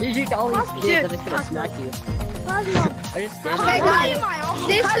 You shoot all these kids, I'm just gonna smack you.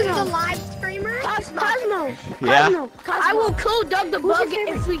 This is the live streamer. Cosmo. Yeah. I will kill Doug the Bug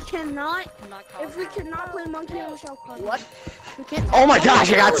if we cannot play Monkey on the Shelf. What? Oh my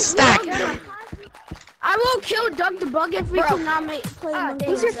gosh, I got stacked. I will kill Doug the Bug if we cannot play Monkey.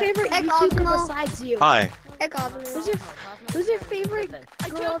 Who's your favorite YouTuber besides you? Hi. Hey, Cosmo. Who's your favorite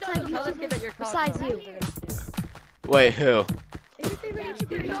girl type YouTuber besides you? Wait, who?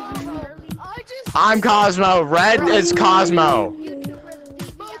 I'm Cosmo. Red is Cosmo.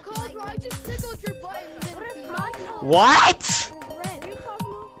 What?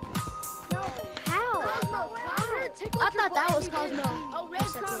 How? I thought that was Cosmo.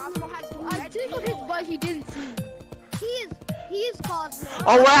 I tickled his butt, he didn't see. He is Cosmo.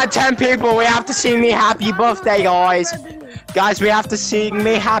 Oh, we're at 10 people. We have to sing me happy birthday, guys. Guys, we have to sing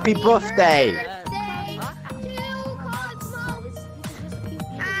me happy birthday.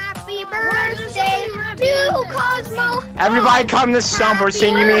 Happy birthday to Cosmo. Everybody come to Stump. We're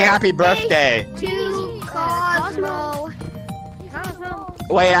singing me happy birthday. To Cosmo.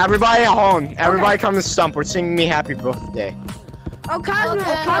 Wait, everybody at home. Everybody come to Stump. We're singing me happy birthday. Oh, Cosmo,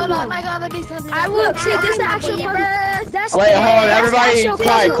 Cosmo. Oh my god, look at I will see this actual that's Wait, hold on. Everybody,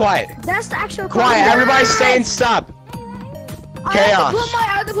 quiet. That's the actual Quiet. Everybody stay in Stump. I Chaos.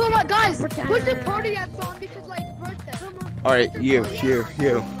 have to put my guys. Put the party hats on because like birthday. All right, you.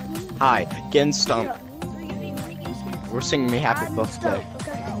 Hi, getting stumped. We're singing me happy birthday.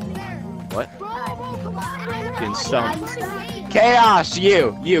 What? Getting stumped. Chaos,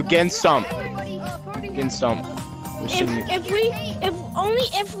 you, getting stumped. Getting stumped. We're singing.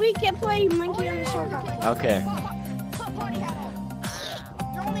 If we can play Monkey on the Show. Okay.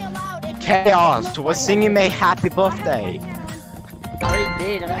 Chaos, we're singing me happy birthday. I already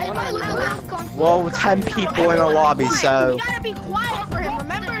did. I Well, 10 people in the lobby, so. You gotta be quiet for him.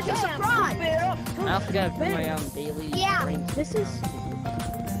 Remember, it's a surprise. also gotta put my daily. Yeah, rank. this is.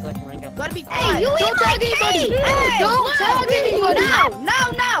 Like rank up. Gotta be quiet. Hey, you Don't tag anybody. Hey, Don't tag anybody.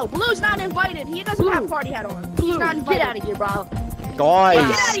 No. Blue's not invited. He doesn't have a party hat on. He's not invited. Get out of here, bro. Guys, Get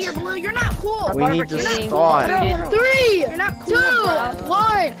out of here, Blue. You're not cool. we need to start. 3, You're not cool. 2,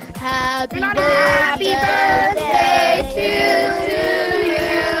 1. Happy You're not birthday to you.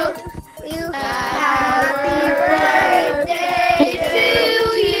 Happy birthday to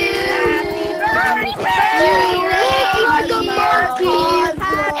you. Happy birthday.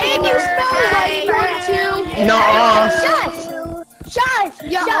 And you smell like that too. No. Shush.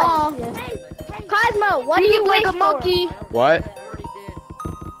 Yeah. Cosmo, what do you wish like a for? monkey? What?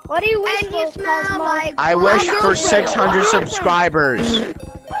 What do you wish for, Cosmo? I wish for 600 subscribers.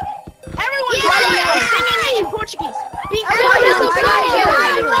 Everyone's singing in Portuguese.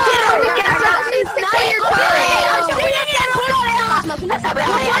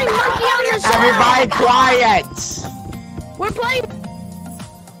 Everybody quiet! We're playing.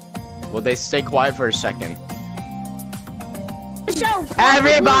 Will they stay quiet for a second? Show.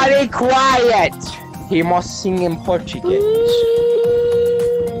 Everybody quiet! He must sing in Portuguese.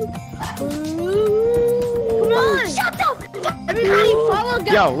 Come on! Shut up! Everybody follow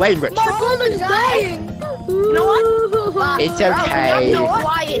guys. Yo, language. Follow dying. You know what? It's okay.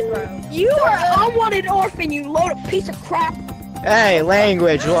 Quiet, bro. You are an unwanted orphan, you load of piece of crap. Hey,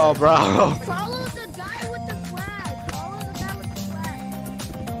 language, well, bro. Follow the guy with the flag. Follow the guy with the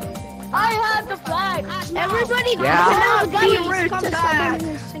flag. I have the flag. Everybody, Yeah. Be rude to back.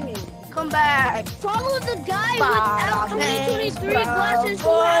 Come back. follow the guy without 2023 glasses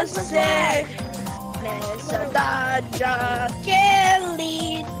who has the flag. Nessa data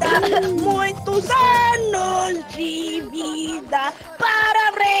querida, muitos anos de vida,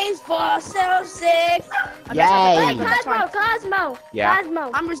 parabéns por seu sexo. Yay! Cosmo. Yeah.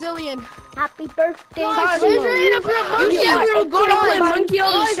 Cosmo. I'm Brazilian. Happy birthday. Cosmo. You Yeah, we're going to play Monkey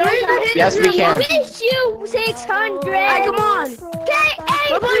on the Show. Yes, we can. wish you 600. Hey, come on.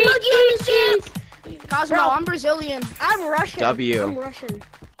 K-A-P-E-E. Cosmo, I'm Brazilian. I'm Russian. W. I'm Russian.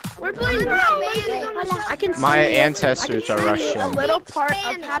 We're playing. I can My see ancestors are a Russian. little part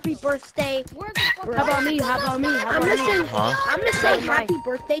of happy birthday. How about me? I'm listening. Huh? I'm gonna say happy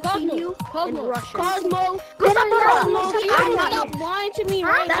birthday to you in Russian. Cosmo. What's up, Cosmo? I'm not lying to me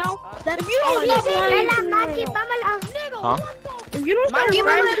right now. If you don't listen, Huh? if you don't start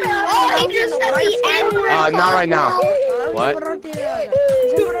rapping, oh, he just said the N-word. Not right now. What?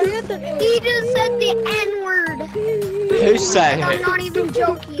 He just said the N-word. Who said I'm it? not even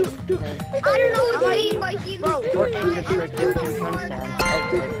joking. I don't know what he like.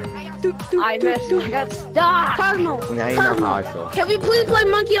 I messed. I got stuck. Cosmo, Now you know how I feel. Can we please play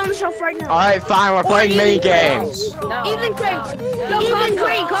Monkey on the Shelf right now? Alright, fine, we're playing mini games. No. Even crates. Even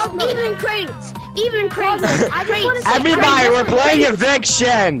crates. Even crates. Even crates. I just want to say Everybody, we're playing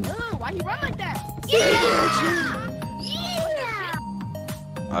eviction! Why you run like that?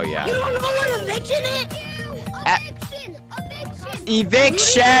 Oh, yeah. You don't know what eviction is?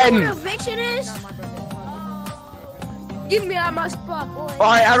 Eviction! You know what eviction is? Give me out my spot, boy.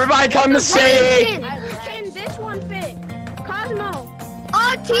 Alright, everybody come to see! Can this one fit? Cosmo.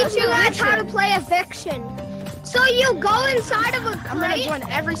 I'll teach you guys how to play eviction. So you go inside of a I'm gonna crate, join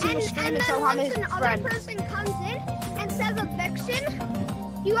every single stream and tell I'm his once another friend. person comes in and says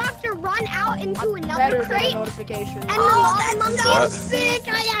eviction, you have to run out into Better another than a crate. notification. And the lava monkey What? is sick.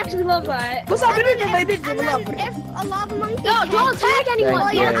 I actually love that. What's up, And baby? then Baby, if a lava monkey. No, don't tag anyone.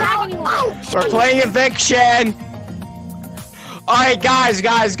 Thank Don't you. tag anyone. Oh, We're playing eviction! Alright, guys,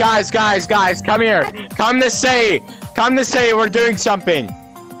 come here. Come to see! We're doing something.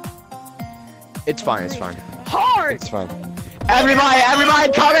 It's fine. Hard. It's fine.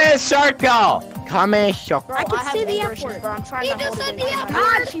 Everybody, come in a circle! Come in a circle. I can see the F word, but I'm trying He to just hold said it the in.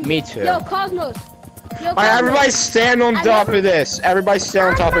 F word. Me too. Yo, Cosmos. Alright, everybody stand on top of this. Everybody stand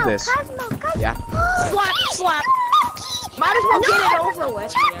on top of this. Yeah. Slap. Might as well get it over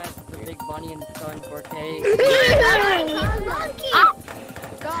with. Yeah, the big bunny and son 4K.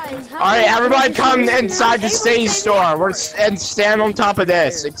 Guys, Alright, everybody come inside the stage store. And stand on top of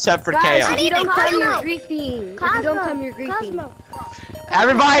this, except for I Chaos. need to come you're out. griefing. Cosmo, you're griefing. Cosmo.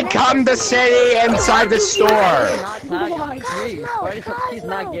 Everybody come to city inside the store. Not tagging. He's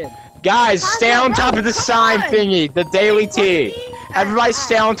not good. Guys, stay on top of the sign thingy, the Daily T. Everybody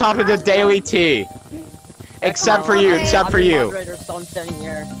stay on top of the Daily T. Except for you, except for you. Except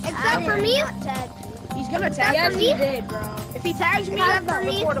for me? He's gonna tag me. If he tags me, I'm gonna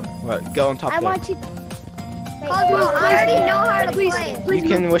report him. What? Go on top I of want you. Cosmo, I already know how to play. You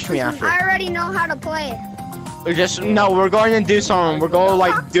can wish me after. I already know how to play. We're just, no, we're going to do something. We're going to,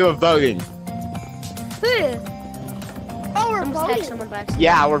 like, do a voting. Oh, we're voting.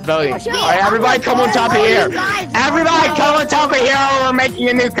 Yeah, we're voting. Alright, everybody come on top of here. Everybody come on top of here or we're making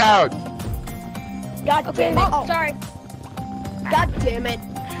a new code. God damn it. Sorry. God damn it.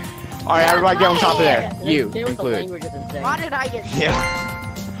 Alright, everybody get on top of there. You, The included. language is insane. Why did I get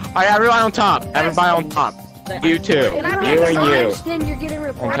Yeah. Alright, everybody on top. Everybody on top. You too. You and you. Understand you're getting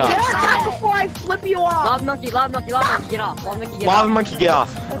reported. On Get top. on top before I flip you off. Lava monkey, get off. Lava monkey, get Lava off. monkey, get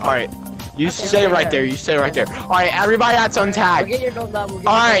off. Alright. You stay right there. You stay right there. Alright, everybody that's We'll untagged. get your gold level.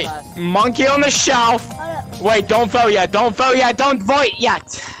 Alright, monkey on the shelf. Wait, don't vote yet. Don't vote yet. Don't vote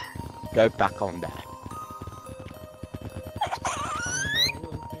yet. Go back on that.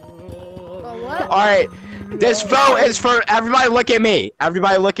 Alright, this vote is for everybody. Look at me.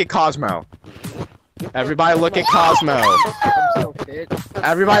 Everybody look at Cosmo. Everybody look at Cosmo.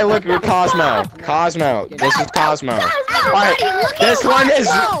 Everybody look at Cosmo. Cosmo. This is Cosmo. Alright, this one is.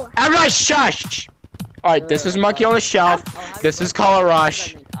 Everybody shush! Alright, this is Monkey on the Shelf. This is Color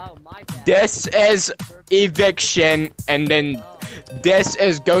Rush. This is Eviction. And then this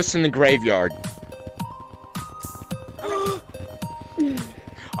is Ghost in the Graveyard.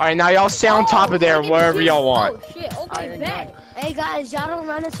 Alright, now y'all stay on top of there wherever y'all want. Oh shit, okay, bet. Hey guys, y'all don't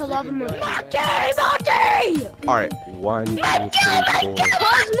run into lava monkey. Alright, 1, 2, 3, 4.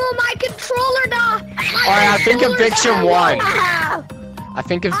 Cosmo, my controller died. Alright, I think Eviction won. I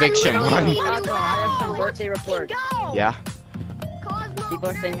think Eviction won. I have some birthday report. Yeah. People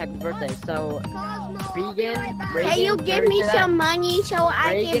are saying happy birthday. So, Regan, Hey, you give me Teresa, some money so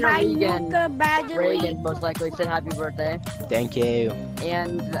I Reagan can or buy Regan? Luca badges. Reagan most likely said happy birthday. Thank you.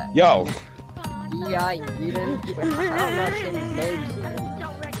 And Yo. yeah, Eden. I don't know if his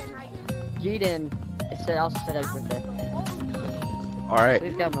name's Eden. Also said happy birthday. Alright.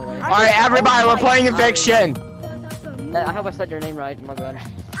 Please come away. Alright, everybody, we're playing Eviction. I hope I said your name right. My bad.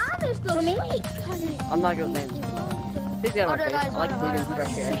 I'm not good with names. Please get on my face. I like Eden's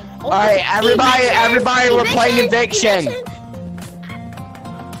fresh hair. Alright, everybody, we're playing Eviction.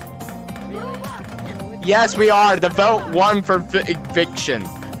 Yes, we are. The vote won for Eviction.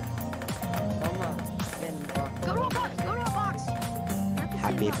 Go to a box. Go to a box.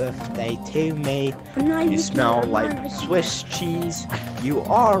 Happy birthday to me. You smell like Swiss cheese. You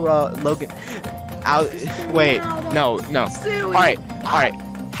are Logan. Out. Wait. No. Alright.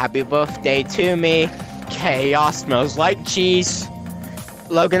 Happy birthday to me. Chaos smells like cheese.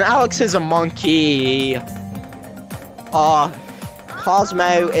 Logan, Alex is a monkey.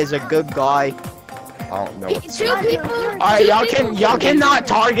 Cosmo is a good guy. I don't know. Alright, y'all cannot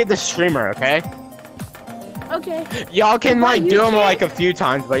target the streamer, okay? Okay. Y'all can like do him like a few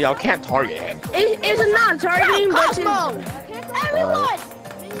times, but y'all can't target him. It's not targeting, but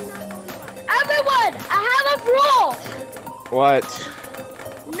Everyone, I have a rule. What?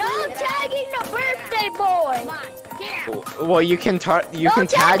 No tagging the birthday boy. Well, you can tag me.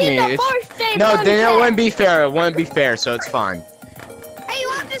 Birthday No, boy then it wouldn't be fair. It wouldn't be fair, so it's fine. Hey, you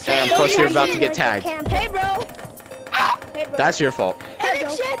want this? And plus, you're about to get tagged. Hey, bro. Hey, bro. That's your fault.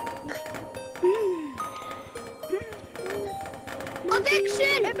 Eviction.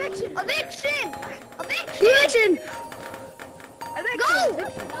 Eviction. Eviction. Eviction. Eviction. Go.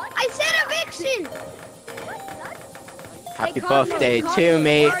 I said eviction. Happy birthday to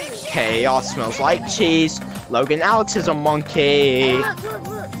me. Chaos smells like cheese. Logan Alex is a monkey.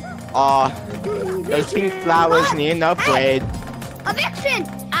 Those pink flowers need an upgrade. Eviction.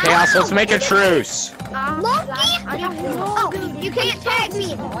 Chaos, let's make a truce. Monkey. Oh, you can't tag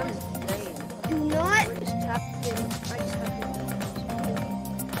me. Do not.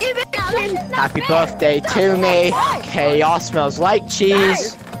 Eviction. Happy birthday to me. Chaos smells like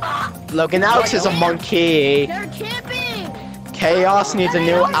cheese. Logan Alex is a monkey. They're camping. Chaos needs a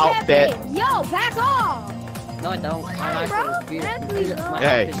new outfit. Yo, back off. No, I don't. My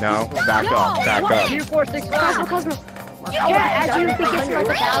Hey, no, back off, back up. 2, 4, 6, 5. Cosmo. Yeah, as you think it's like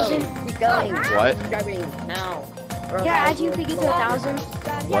 1,000. Keep going. What? Now. Yeah, as you think it's 1,000.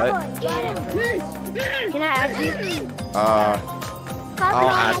 What? Can I add you? I'll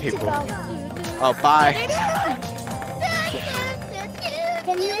add people. Oh, bye.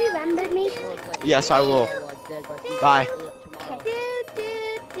 Can you remember me? Yes, I will. Bye. Okay.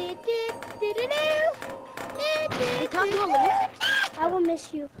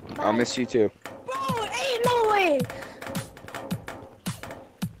 miss you. I'll miss you too. Bro, ain't no way.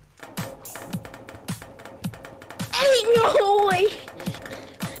 Ain't no way.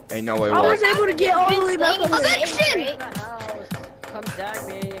 Ain't no way I was what. able to get all the way back over there. Leave the house. Come tag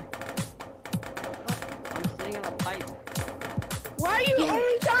me. I'm sitting on a pipe. Why are you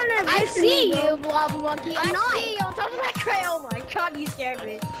only trying to I evict see me, you, Blob Monkey. I'm I not. see you on top of that crate. Oh my god, you scared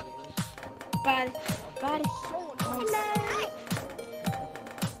me. Bad.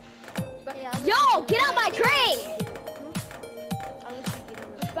 Yo, get out my crate!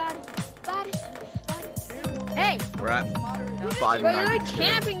 Hey, We're at bro, 5:09. you're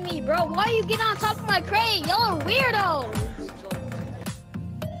camping me, bro. Why are you getting on top of my crate? Y'all are weirdos.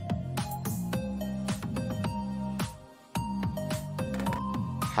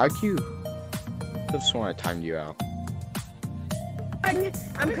 How'd you? I just want to time you out. I'm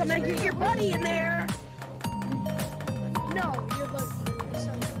coming to get your buddy in there. No, you're buddy.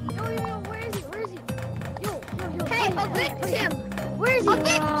 Yo, where is he? Where is he? Yo. Hey, evict him. Where is he?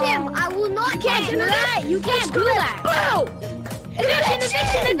 Evict him. I will not. You can't do that. You can't do that. Bro.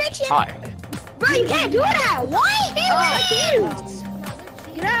 Eviction. Hi. Bro, you can't do that. Why? He was accused.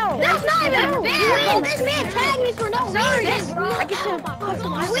 No. That's not even fair. This man tagged me for no reason. I get to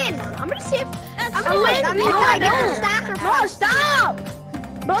win. I'm gonna see if I win. No, I don't. Bro, stop.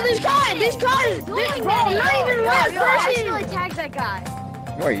 Bro, this guy is not even the last person. I tagged that guy.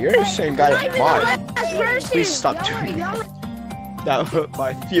 Wait, you're the same guy Not as even the mine. last person. Please stop doing that. That hurt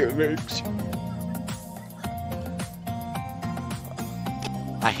my feelings.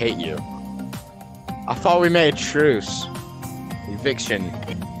 I hate you. I thought we made a truce. Eviction.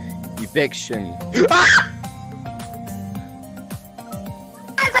 Ah!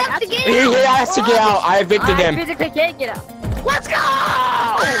 I have to get He out. has to get out. I evicted I him. physically can't get out. Let's go.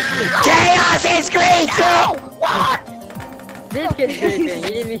 Chaos is great too. What? This kid's creeping.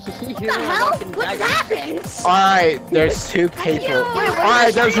 He didn't What the hell? What happened? Alright, there's two people.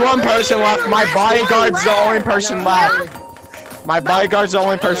 Alright, there's one person left. My bodyguard's the only person left. My bodyguard's the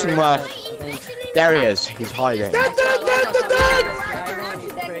only person left. There he is. He's hiding.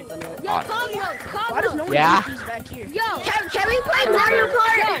 Why does no one Yeah? use these back here? Yo, can we play Mario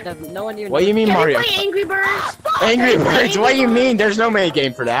Kart? No one even What do you mean, Can we Mario? play Angry Birds? Angry Birds? What do you mean? There's no mini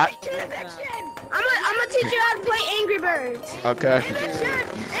game for that. I'm gonna teach you how to play Angry Birds. Okay.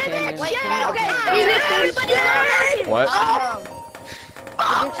 Everybody, What?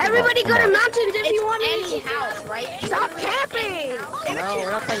 everybody go to mountains if you want any house, right? Stop camping! No,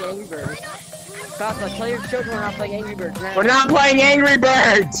 we're not playing Angry Birds. Papa, tell your children we're not playing Angry Birds now. We're not playing Angry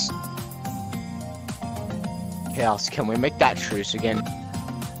Birds! Chaos, can we make that truce again?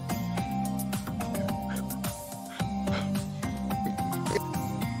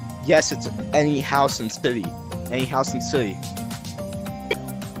 Yes, it's any house in city. Any house in city.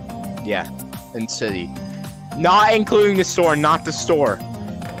 Yeah, in city. Not including the store, not the store.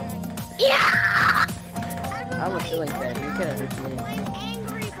 Yeah! I'm a feeling bad. You could have hurt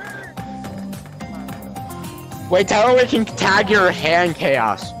me. Wait, tell her we can tag your hand,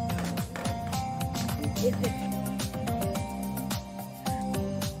 Chaos.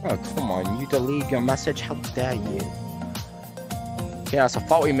 Oh, come on, you delete your message, how dare you? Chaos, I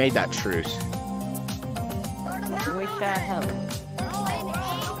thought we made that truce. We can't help.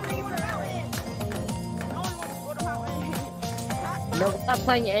 No, we're not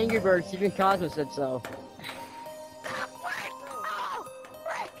playing Angry Birds. Even Cosmo said so.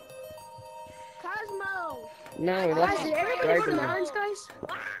 Cosmo! No, we're Guys, not. did everybody go to mountains, guys?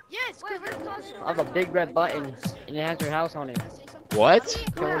 Yes, I have a big red button, and it has your house on it. What?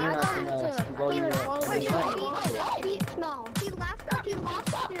 Going in going in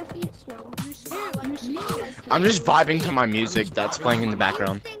I'm just vibing to my music that's playing in the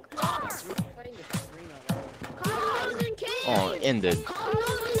background. Oh, it ended. I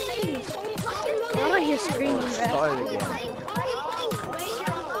want to hear screaming back. Start it again.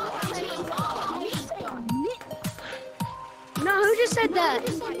 No, who just said that?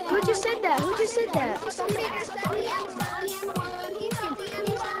 Who just said that? Who just said that?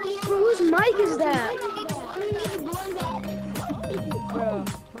 Bro, whose mic is that?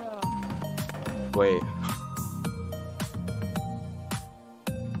 Wait.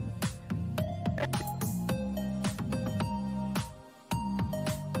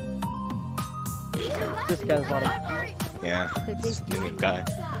 This guy's bottom. Yeah, this new guy.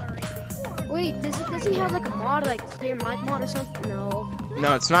 Wait, does he have like a mod, like clear mic mod or something? No.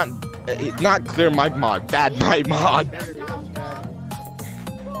 No, it's not clear mic mod, bad mic mod.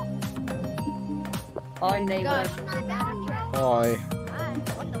 I named it. Oi.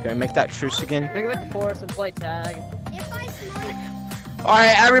 Can I make that truce again? Bring it with the force and play tag.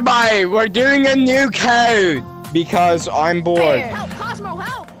 Alright, everybody, we're doing a new code because I'm bored. Help, Cosmo,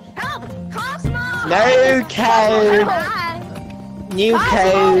 help! Help! Cosmo! No code. New Cosmo,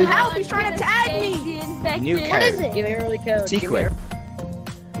 code. help! He's trying to tag me! New What is code. it? Give me early code. Give me Secret.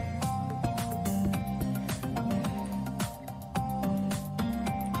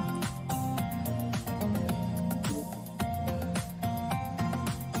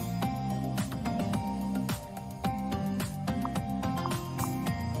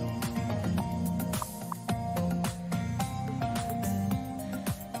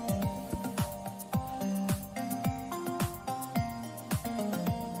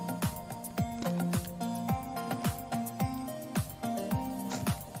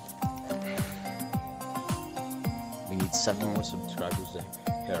 We need 7 more subscribers to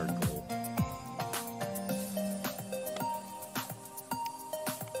hit our goal.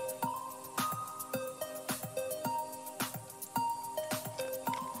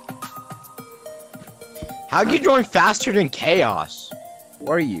 How'd you join faster than Chaos?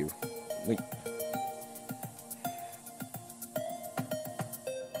 Where are you? Wait.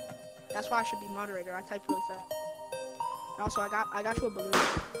 That's why I should be moderator. I typed really fast. And also, I got you a balloon.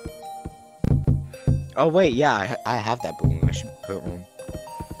 Oh wait, yeah, I have that balloon. I should put it on.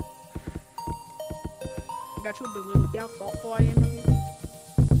 I got you a balloon. See how thoughtful I am of you?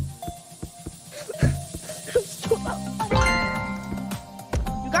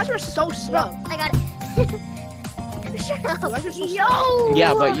 You guys are so slow. I got it. Shut up. You guys are so slow. Yo!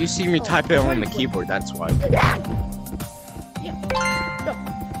 Yeah, but you see me type it on the keyboard, that's why.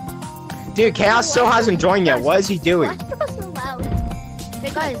 Dude, Chaos still hasn't joined yet. What is he doing? Why so loud? Hey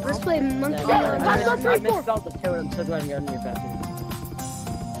guys, let's play Monkey. I misspelled the code. I'm so glad I'm getting your faster.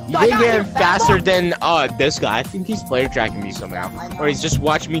 You did get him faster than this guy. I think he's player tracking me somehow. Or he's just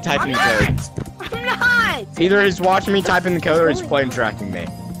watching me type in the code. I'm not! Either he's watching me type in the code or he's player tracking me.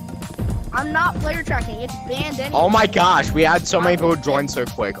 I'm not player tracking. It's banned anyway. Oh my gosh, we had so many people join so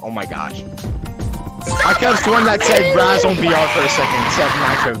quick. Oh my gosh. I could have sworn that said Raz on VR for a second instead of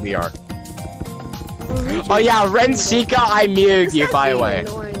Nitro VR. Oh yeah, Rensika, I muted you by the way.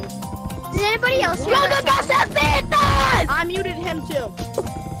 Does anybody else? Yo, the gas has been done! I muted him too.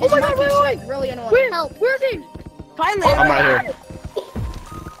 Oh my god, wait, Like, really annoying. Help, where's he? Finally. I'm right here.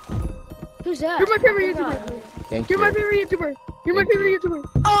 Who's that? You're my favorite YouTuber. Thank You're my you. favorite YouTuber. You're my favorite YouTuber.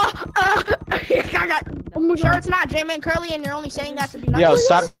 I got. Oh my Sure, god. it's not J-Man Curly, and you're only saying that to be nice. Yo,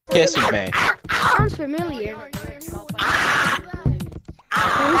 stop kissing me. Sounds familiar.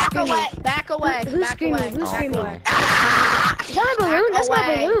 Back away. Back away. Who's Back screaming? away. Who's Back screaming? away. Is that my balloon? That's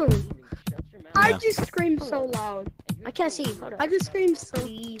my away. balloon. I just screamed so loud. I can't see. Hold I on. just screamed so.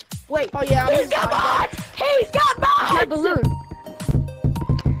 Wait. Oh yeah. I'm just He's got mods! My balloon.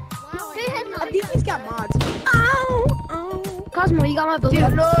 I think he's got mods. Ow! Ow! Cosmo, you got my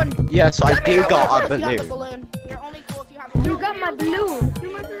balloon. Balloon. Yes, I do got a You got the balloon. balloon. You're only cool if you have a You got my balloon.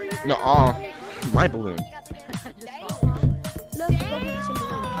 No, my balloon. Look, go get some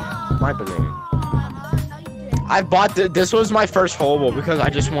balloon. My balloon. I bought this was my first holdable because I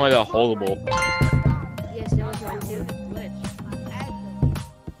just wanted a holdable. Yes, that was mine too.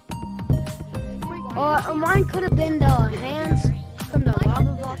 Mine could have been the hands from the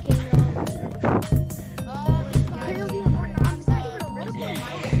lava volcano.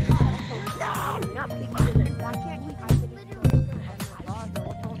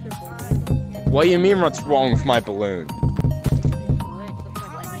 What do you mean what's wrong with my balloon?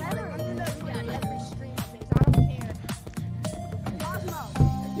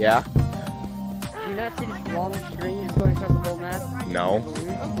 Yeah? Do you not see this long string just going across the whole map? No.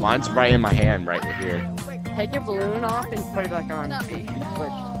 Mine's right in my hand right here. Take your balloon off and put it back on. Switch.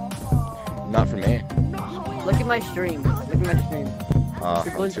 Not for me. Look at my stream. Look at my stream. Your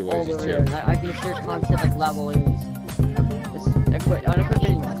balloon's too all lazy over to. there. I can search content like lava balloons. I quit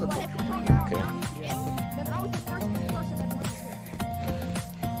video. Okay.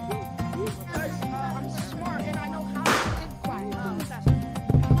 I'm smart and I know how to think quiet.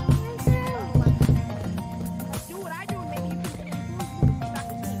 Do what I do and maybe you can improve back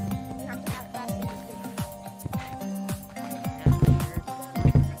to me. You have to act fast in this game.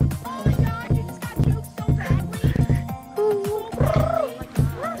 Oh my god, you just got juked so badly.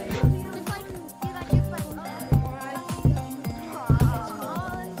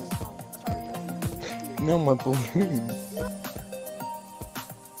 No, my balloon.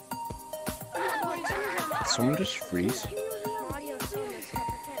 Someone just freeze.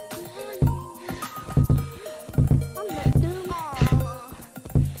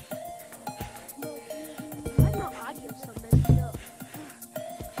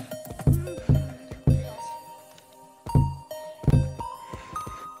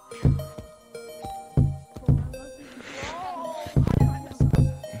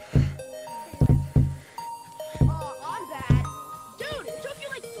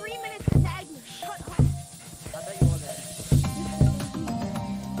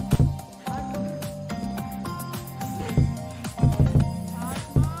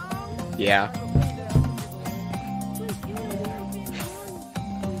 Yeah.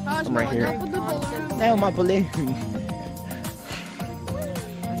 I'm right here. Now my balloon.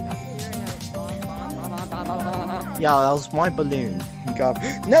 Yeah, that was my balloon. God.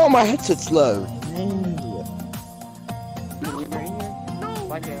 No, my headset's low.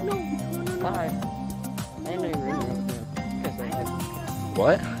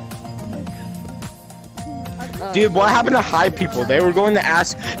 What? Dude, what happened to high people? They were going to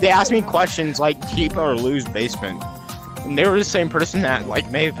ask. They asked me questions like keep or lose basement, and they were the same person that like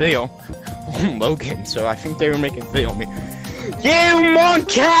made a video on Logan. So I think they were making a video on me. You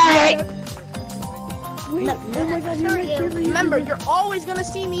monkey! Remember, you're always gonna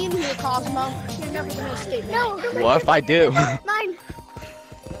see me in here, Cosmo. You're never gonna escape me. No, What if I do? mine.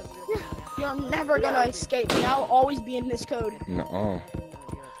 You're never gonna escape me. I'll always be in this code. No.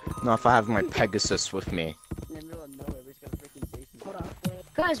 Not if I have my Pegasus with me. Hold on.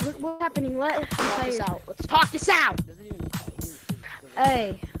 Guys, what's happening? What? Talk this out. Let's talk this out.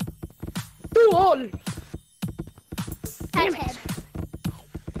 Hey. Do all. Damn it.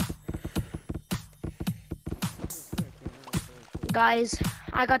 Guys,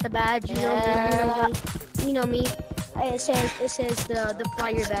 I got the badge. You know me. You know me. It says the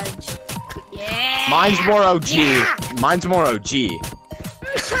flyer badge. Yeah. Mine's more OG. Yeah. Mine's more OG. I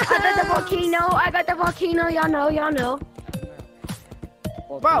got the volcano. I got the volcano. Y'all know.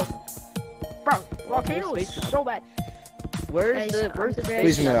 Bro, volcano is so bad. Where's the Please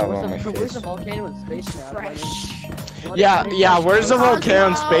space move map? out of my Where's face. the volcano and space map? Fresh. Yeah. Where's the volcano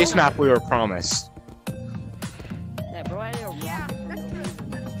and space map we were promised? Yeah, bro, I didn't Yeah, that's true.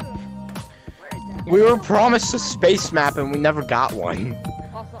 We were promised a space map and we never got one.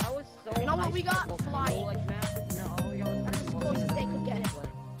 Also, I was so You know what we got? hyped Flying. for the map. No, we got That's as close as they could get. They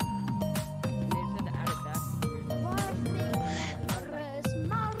said to add it back.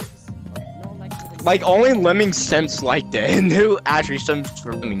 No one likes it. Like only Lemming Sims liked it, and who actually Sims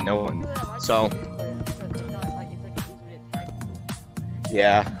for me? No one. So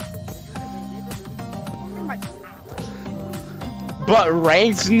yeah. But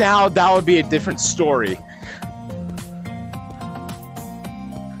ranked now, that would be a different story.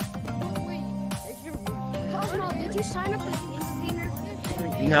 Cosmo, did you sign up for the finger?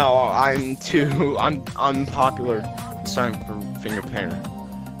 No, I'm too unpopular. It's time for finger painter.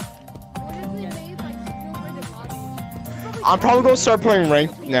 I'm probably gonna start playing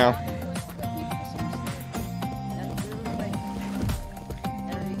ranked now.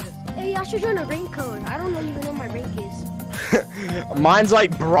 Hey, I should join a rank code. I don't even know my rank is. Mine's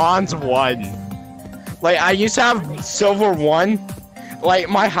like bronze 1. Like I used to have silver 1. Like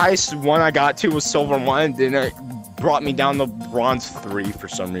my highest one I got to was silver 1, and then it brought me down to bronze 3 for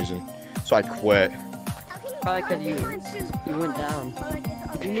some reason. So I quit. Probably because you went down.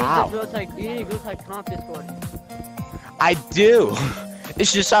 You need How? to go to comp Discord. I do.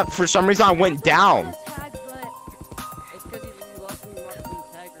 It's just that for some reason I went down. It's because you lost when you marked being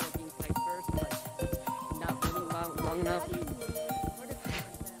tagged or being tagged first, like not running long enough.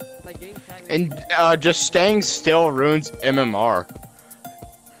 Like getting tagged. And just staying still ruins MMR.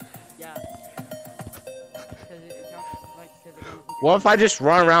 Yeah. Because it counts like What if I just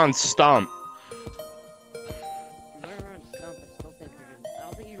run around and stump? you run around stump, I still think you're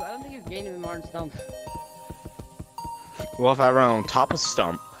good. I don't think you've gained any more in stump. What if I run on top of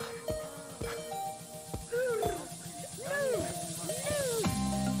stump?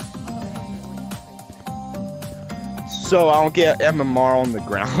 So I don't get MMR on the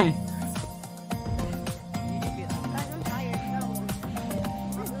ground.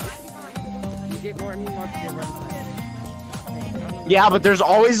 You get more and more to your run. Yeah, but there's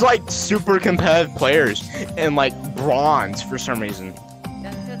always like super competitive players in like bronze for some reason.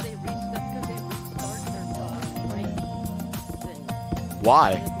 That's because they restart their rank thing.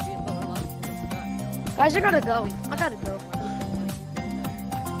 Why? Guys, I gotta go.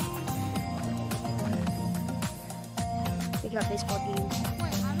 We got baseball games.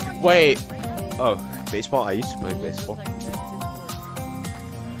 Wait. Oh, baseball? I used to play baseball.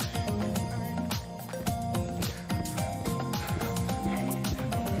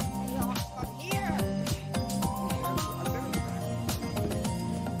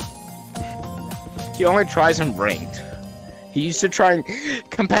 He only tries in ranked. He used to try and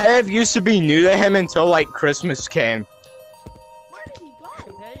competitive used to be new to him until like Christmas came. Where did he go?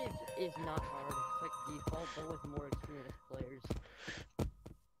 Competitive is not hard. It's like default, but with more experienced players.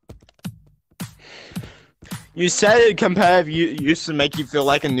 You said competitive used to make you feel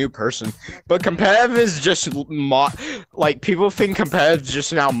like a new person, but competitive is just like people think competitive is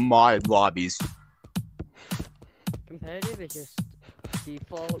just now mod lobbies. Competitive is just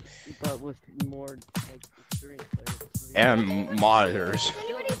default, but with more like experienced players. And monitors. Has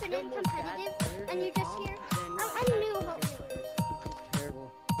anybody been in competitive and you just hear? I'm new.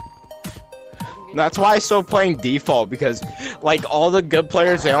 Terrible. That's why I still playing default because, like, all the good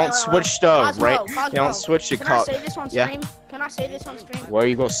players they don't switch to Cosmo, right. Cosmo, They don't switch to Can I cop. say this on Yeah. stream? Can I say this on stream? What are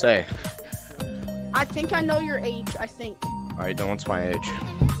you gonna say? I think I know your age. I think. All right, don't what's my age?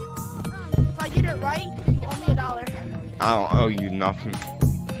 If I get it right, you owe me $1. I don't owe you nothing.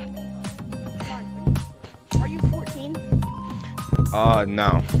 Are you 14?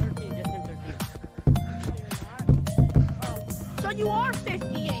 No. 13, just turned 13. So you are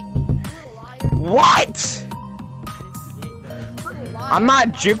 58. What? I'm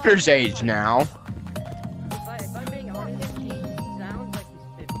not Jupiter's age now. If I'm being honest, he sounds like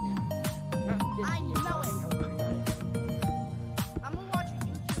he's 50. I know it. I'm gonna watch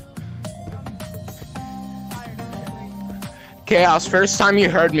YouTube. Chaos. First time you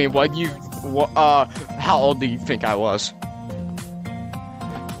heard me, how old do you think I was?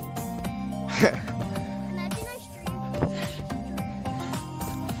 Imagine I stream.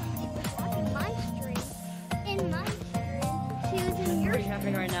 Watching my stream. In my stream, she was in your What's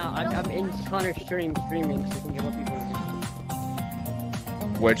happening right now? I'm in Connor's streaming so we can get more people.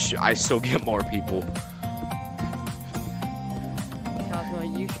 Which I still get more people. Cosmo,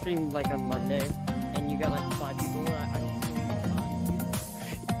 you streamed like on Monday, and you got like 5 people.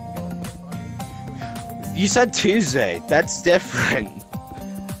 You said Tuesday. That's different.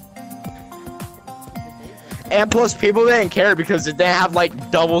 And plus, people didn't care because it didn't have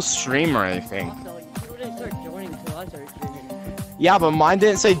like double stream or anything. Also, like, people didn't start joining until I started streaming. Yeah, but mine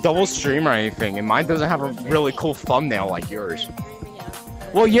didn't say double stream or anything, and mine doesn't have a really cool thumbnail like yours.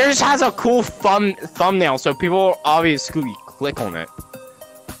 Well, yours has a cool thumbnail, so people obviously click on it.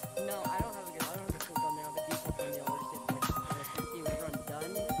 No, I don't have a cool thumbnail. The default thumbnail where it says like, when I'm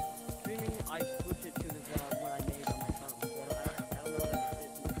done streaming, I switch it to the one I made on my phone. So I don't know what that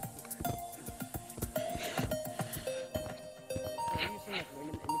is. I'm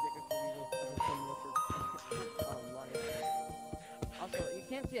using like random image for live. Also, you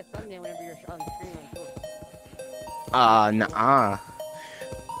can't see a thumbnail whenever you're on stream on Twitch. Nuh-uh.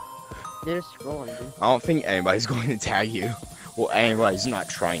 They're just scrolling, dude. I don't think anybody's going to tag you. Well, anybody's not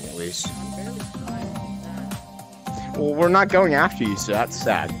trying at least. I'm barely trying that. Well, we're not going after you, so that's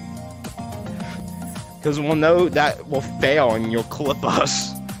sad. Because we'll know that we'll fail and you'll clip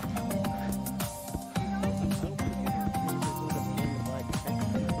us.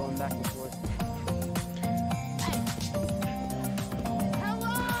 Going back and forth.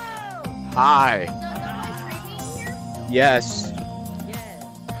 Hello! Hi. So am I streaming here? Yes.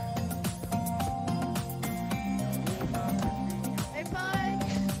 Hey, bye.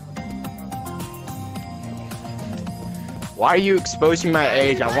 Why are you exposing my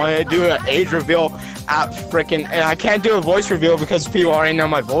age? I wanted to do an age reveal at frickin' and I can't do a voice reveal because people already know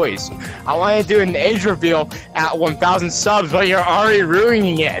my voice. I want to do an age reveal at 1,000 subs, but you're already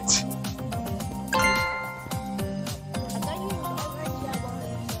ruining it.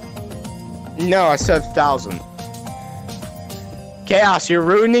 No, I said 1,000. Chaos, you're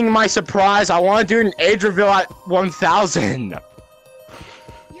ruining my surprise. I want to do an age reveal at 1,000. Yo,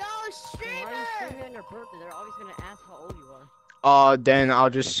 Why are you streamer! streaming on your birthday? They're always gonna ask how old you are. Then I'll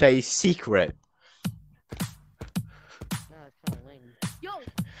just say secret. No, it's kinda lame. Yo,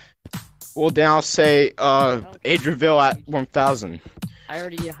 Well, then I'll say, age reveal at 1,000. I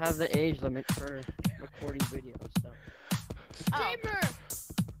already have the age limit for recording videos, so. streamer!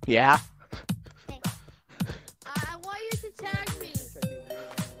 Yeah? I want you to tag me.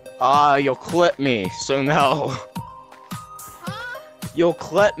 You'll clip me, so no. Huh? You'll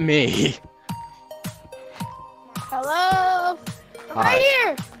clip me. Hello? I'm Hi. right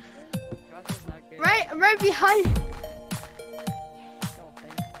here! Josh is not good. Right behind. Don't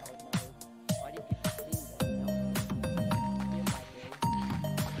think so, no. Why do you keep seeing that?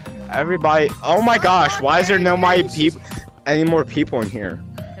 No. Everybody, oh my gosh, why is there any more people in here?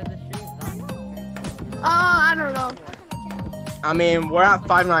 Because the stream's not. I don't know. I mean, we're at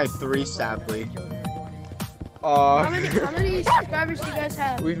 593, sadly. How many subscribers do you guys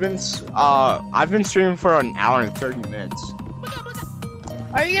have? I've been streaming for an hour and 30 minutes.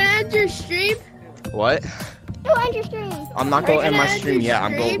 Are you gonna end your stream? What? Who end your stream? I'm not Are going you to end my gonna end stream your yet.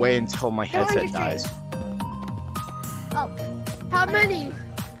 I'm going to stream? wait until my Don't end headset your dies. How many?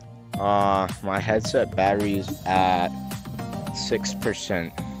 My headset battery is at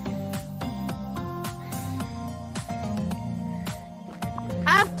 6%.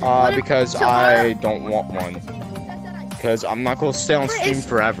 Because I don't want one. Because I'm not going to stay on stream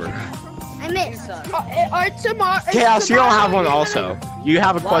forever. I missed. Or tomorrow. Chaos, you don't have one also. You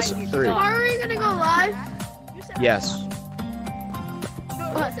have a quest Why? 3. Are we gonna go live? Yes.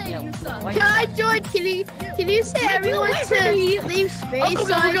 Why- Can I join? Can you say everyone to leave space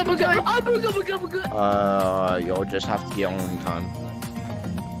so I can join? You'll just have to get on time.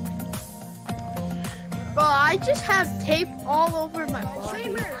 Bro, I just have tape all over my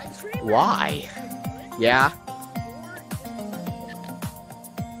body. Why? Yeah.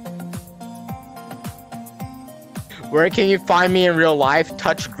 Where can you find me in real life?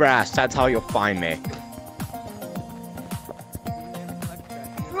 Touch grass. That's how you'll find me.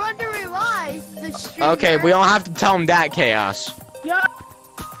 You're wondering why? The streamer- Okay, we don't have to tell him that, Chaos.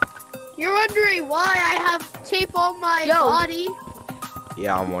 You're wondering why I have tape on my body?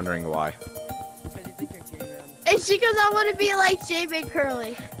 Yeah, I'm wondering why. It's because I want to be like J-Man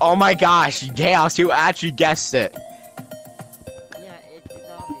Curly. Oh my gosh, Chaos, you actually guessed it. Yeah, it's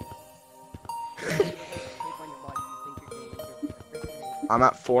obvious. I'm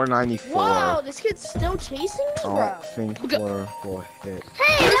at 494. Whoa, this kid's still chasing me, bro. Don't think we'll hit.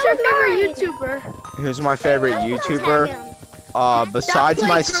 Hey, who's your favorite YouTuber? Who's my favorite YouTuber? Besides That's like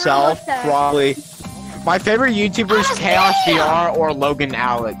myself, Gorilla Tag. probably. My favorite YouTuber is Chaos VR or Logan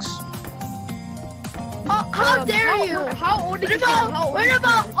Alex. Oh, how dare you? How old What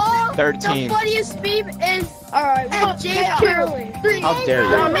about all 13. the funniest meme is Alright, Jay Curly? How dare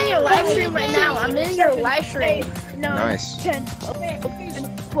you? I'm in your live stream right now. I'm in your live stream. 9, Nice. 10,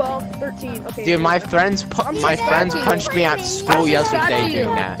 12, 13. Okay. Dude, my friends punched me at school yesterday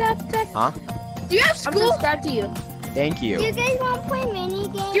doing that. Huh? Do you have I'm school? subscribed to you. Thank you. You guys want to play mini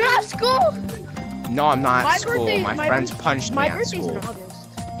games? Do you have school? No, I'm not My at school. birthday- My my friends punched me My at birthday's in school. August.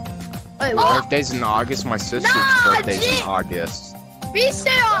 Wait, My birthday's in August. My sister's birthday's in gee. August. Be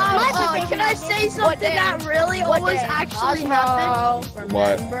still. Can I say something that really almost actually happened?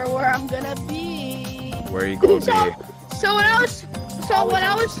 What? Remember where I'm gonna be. Where you gonna be? So when I was Well,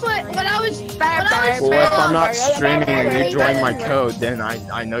 if I'm not streaming and you join my code, then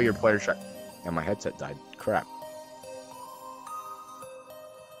I know your player check. And my headset died. Crap.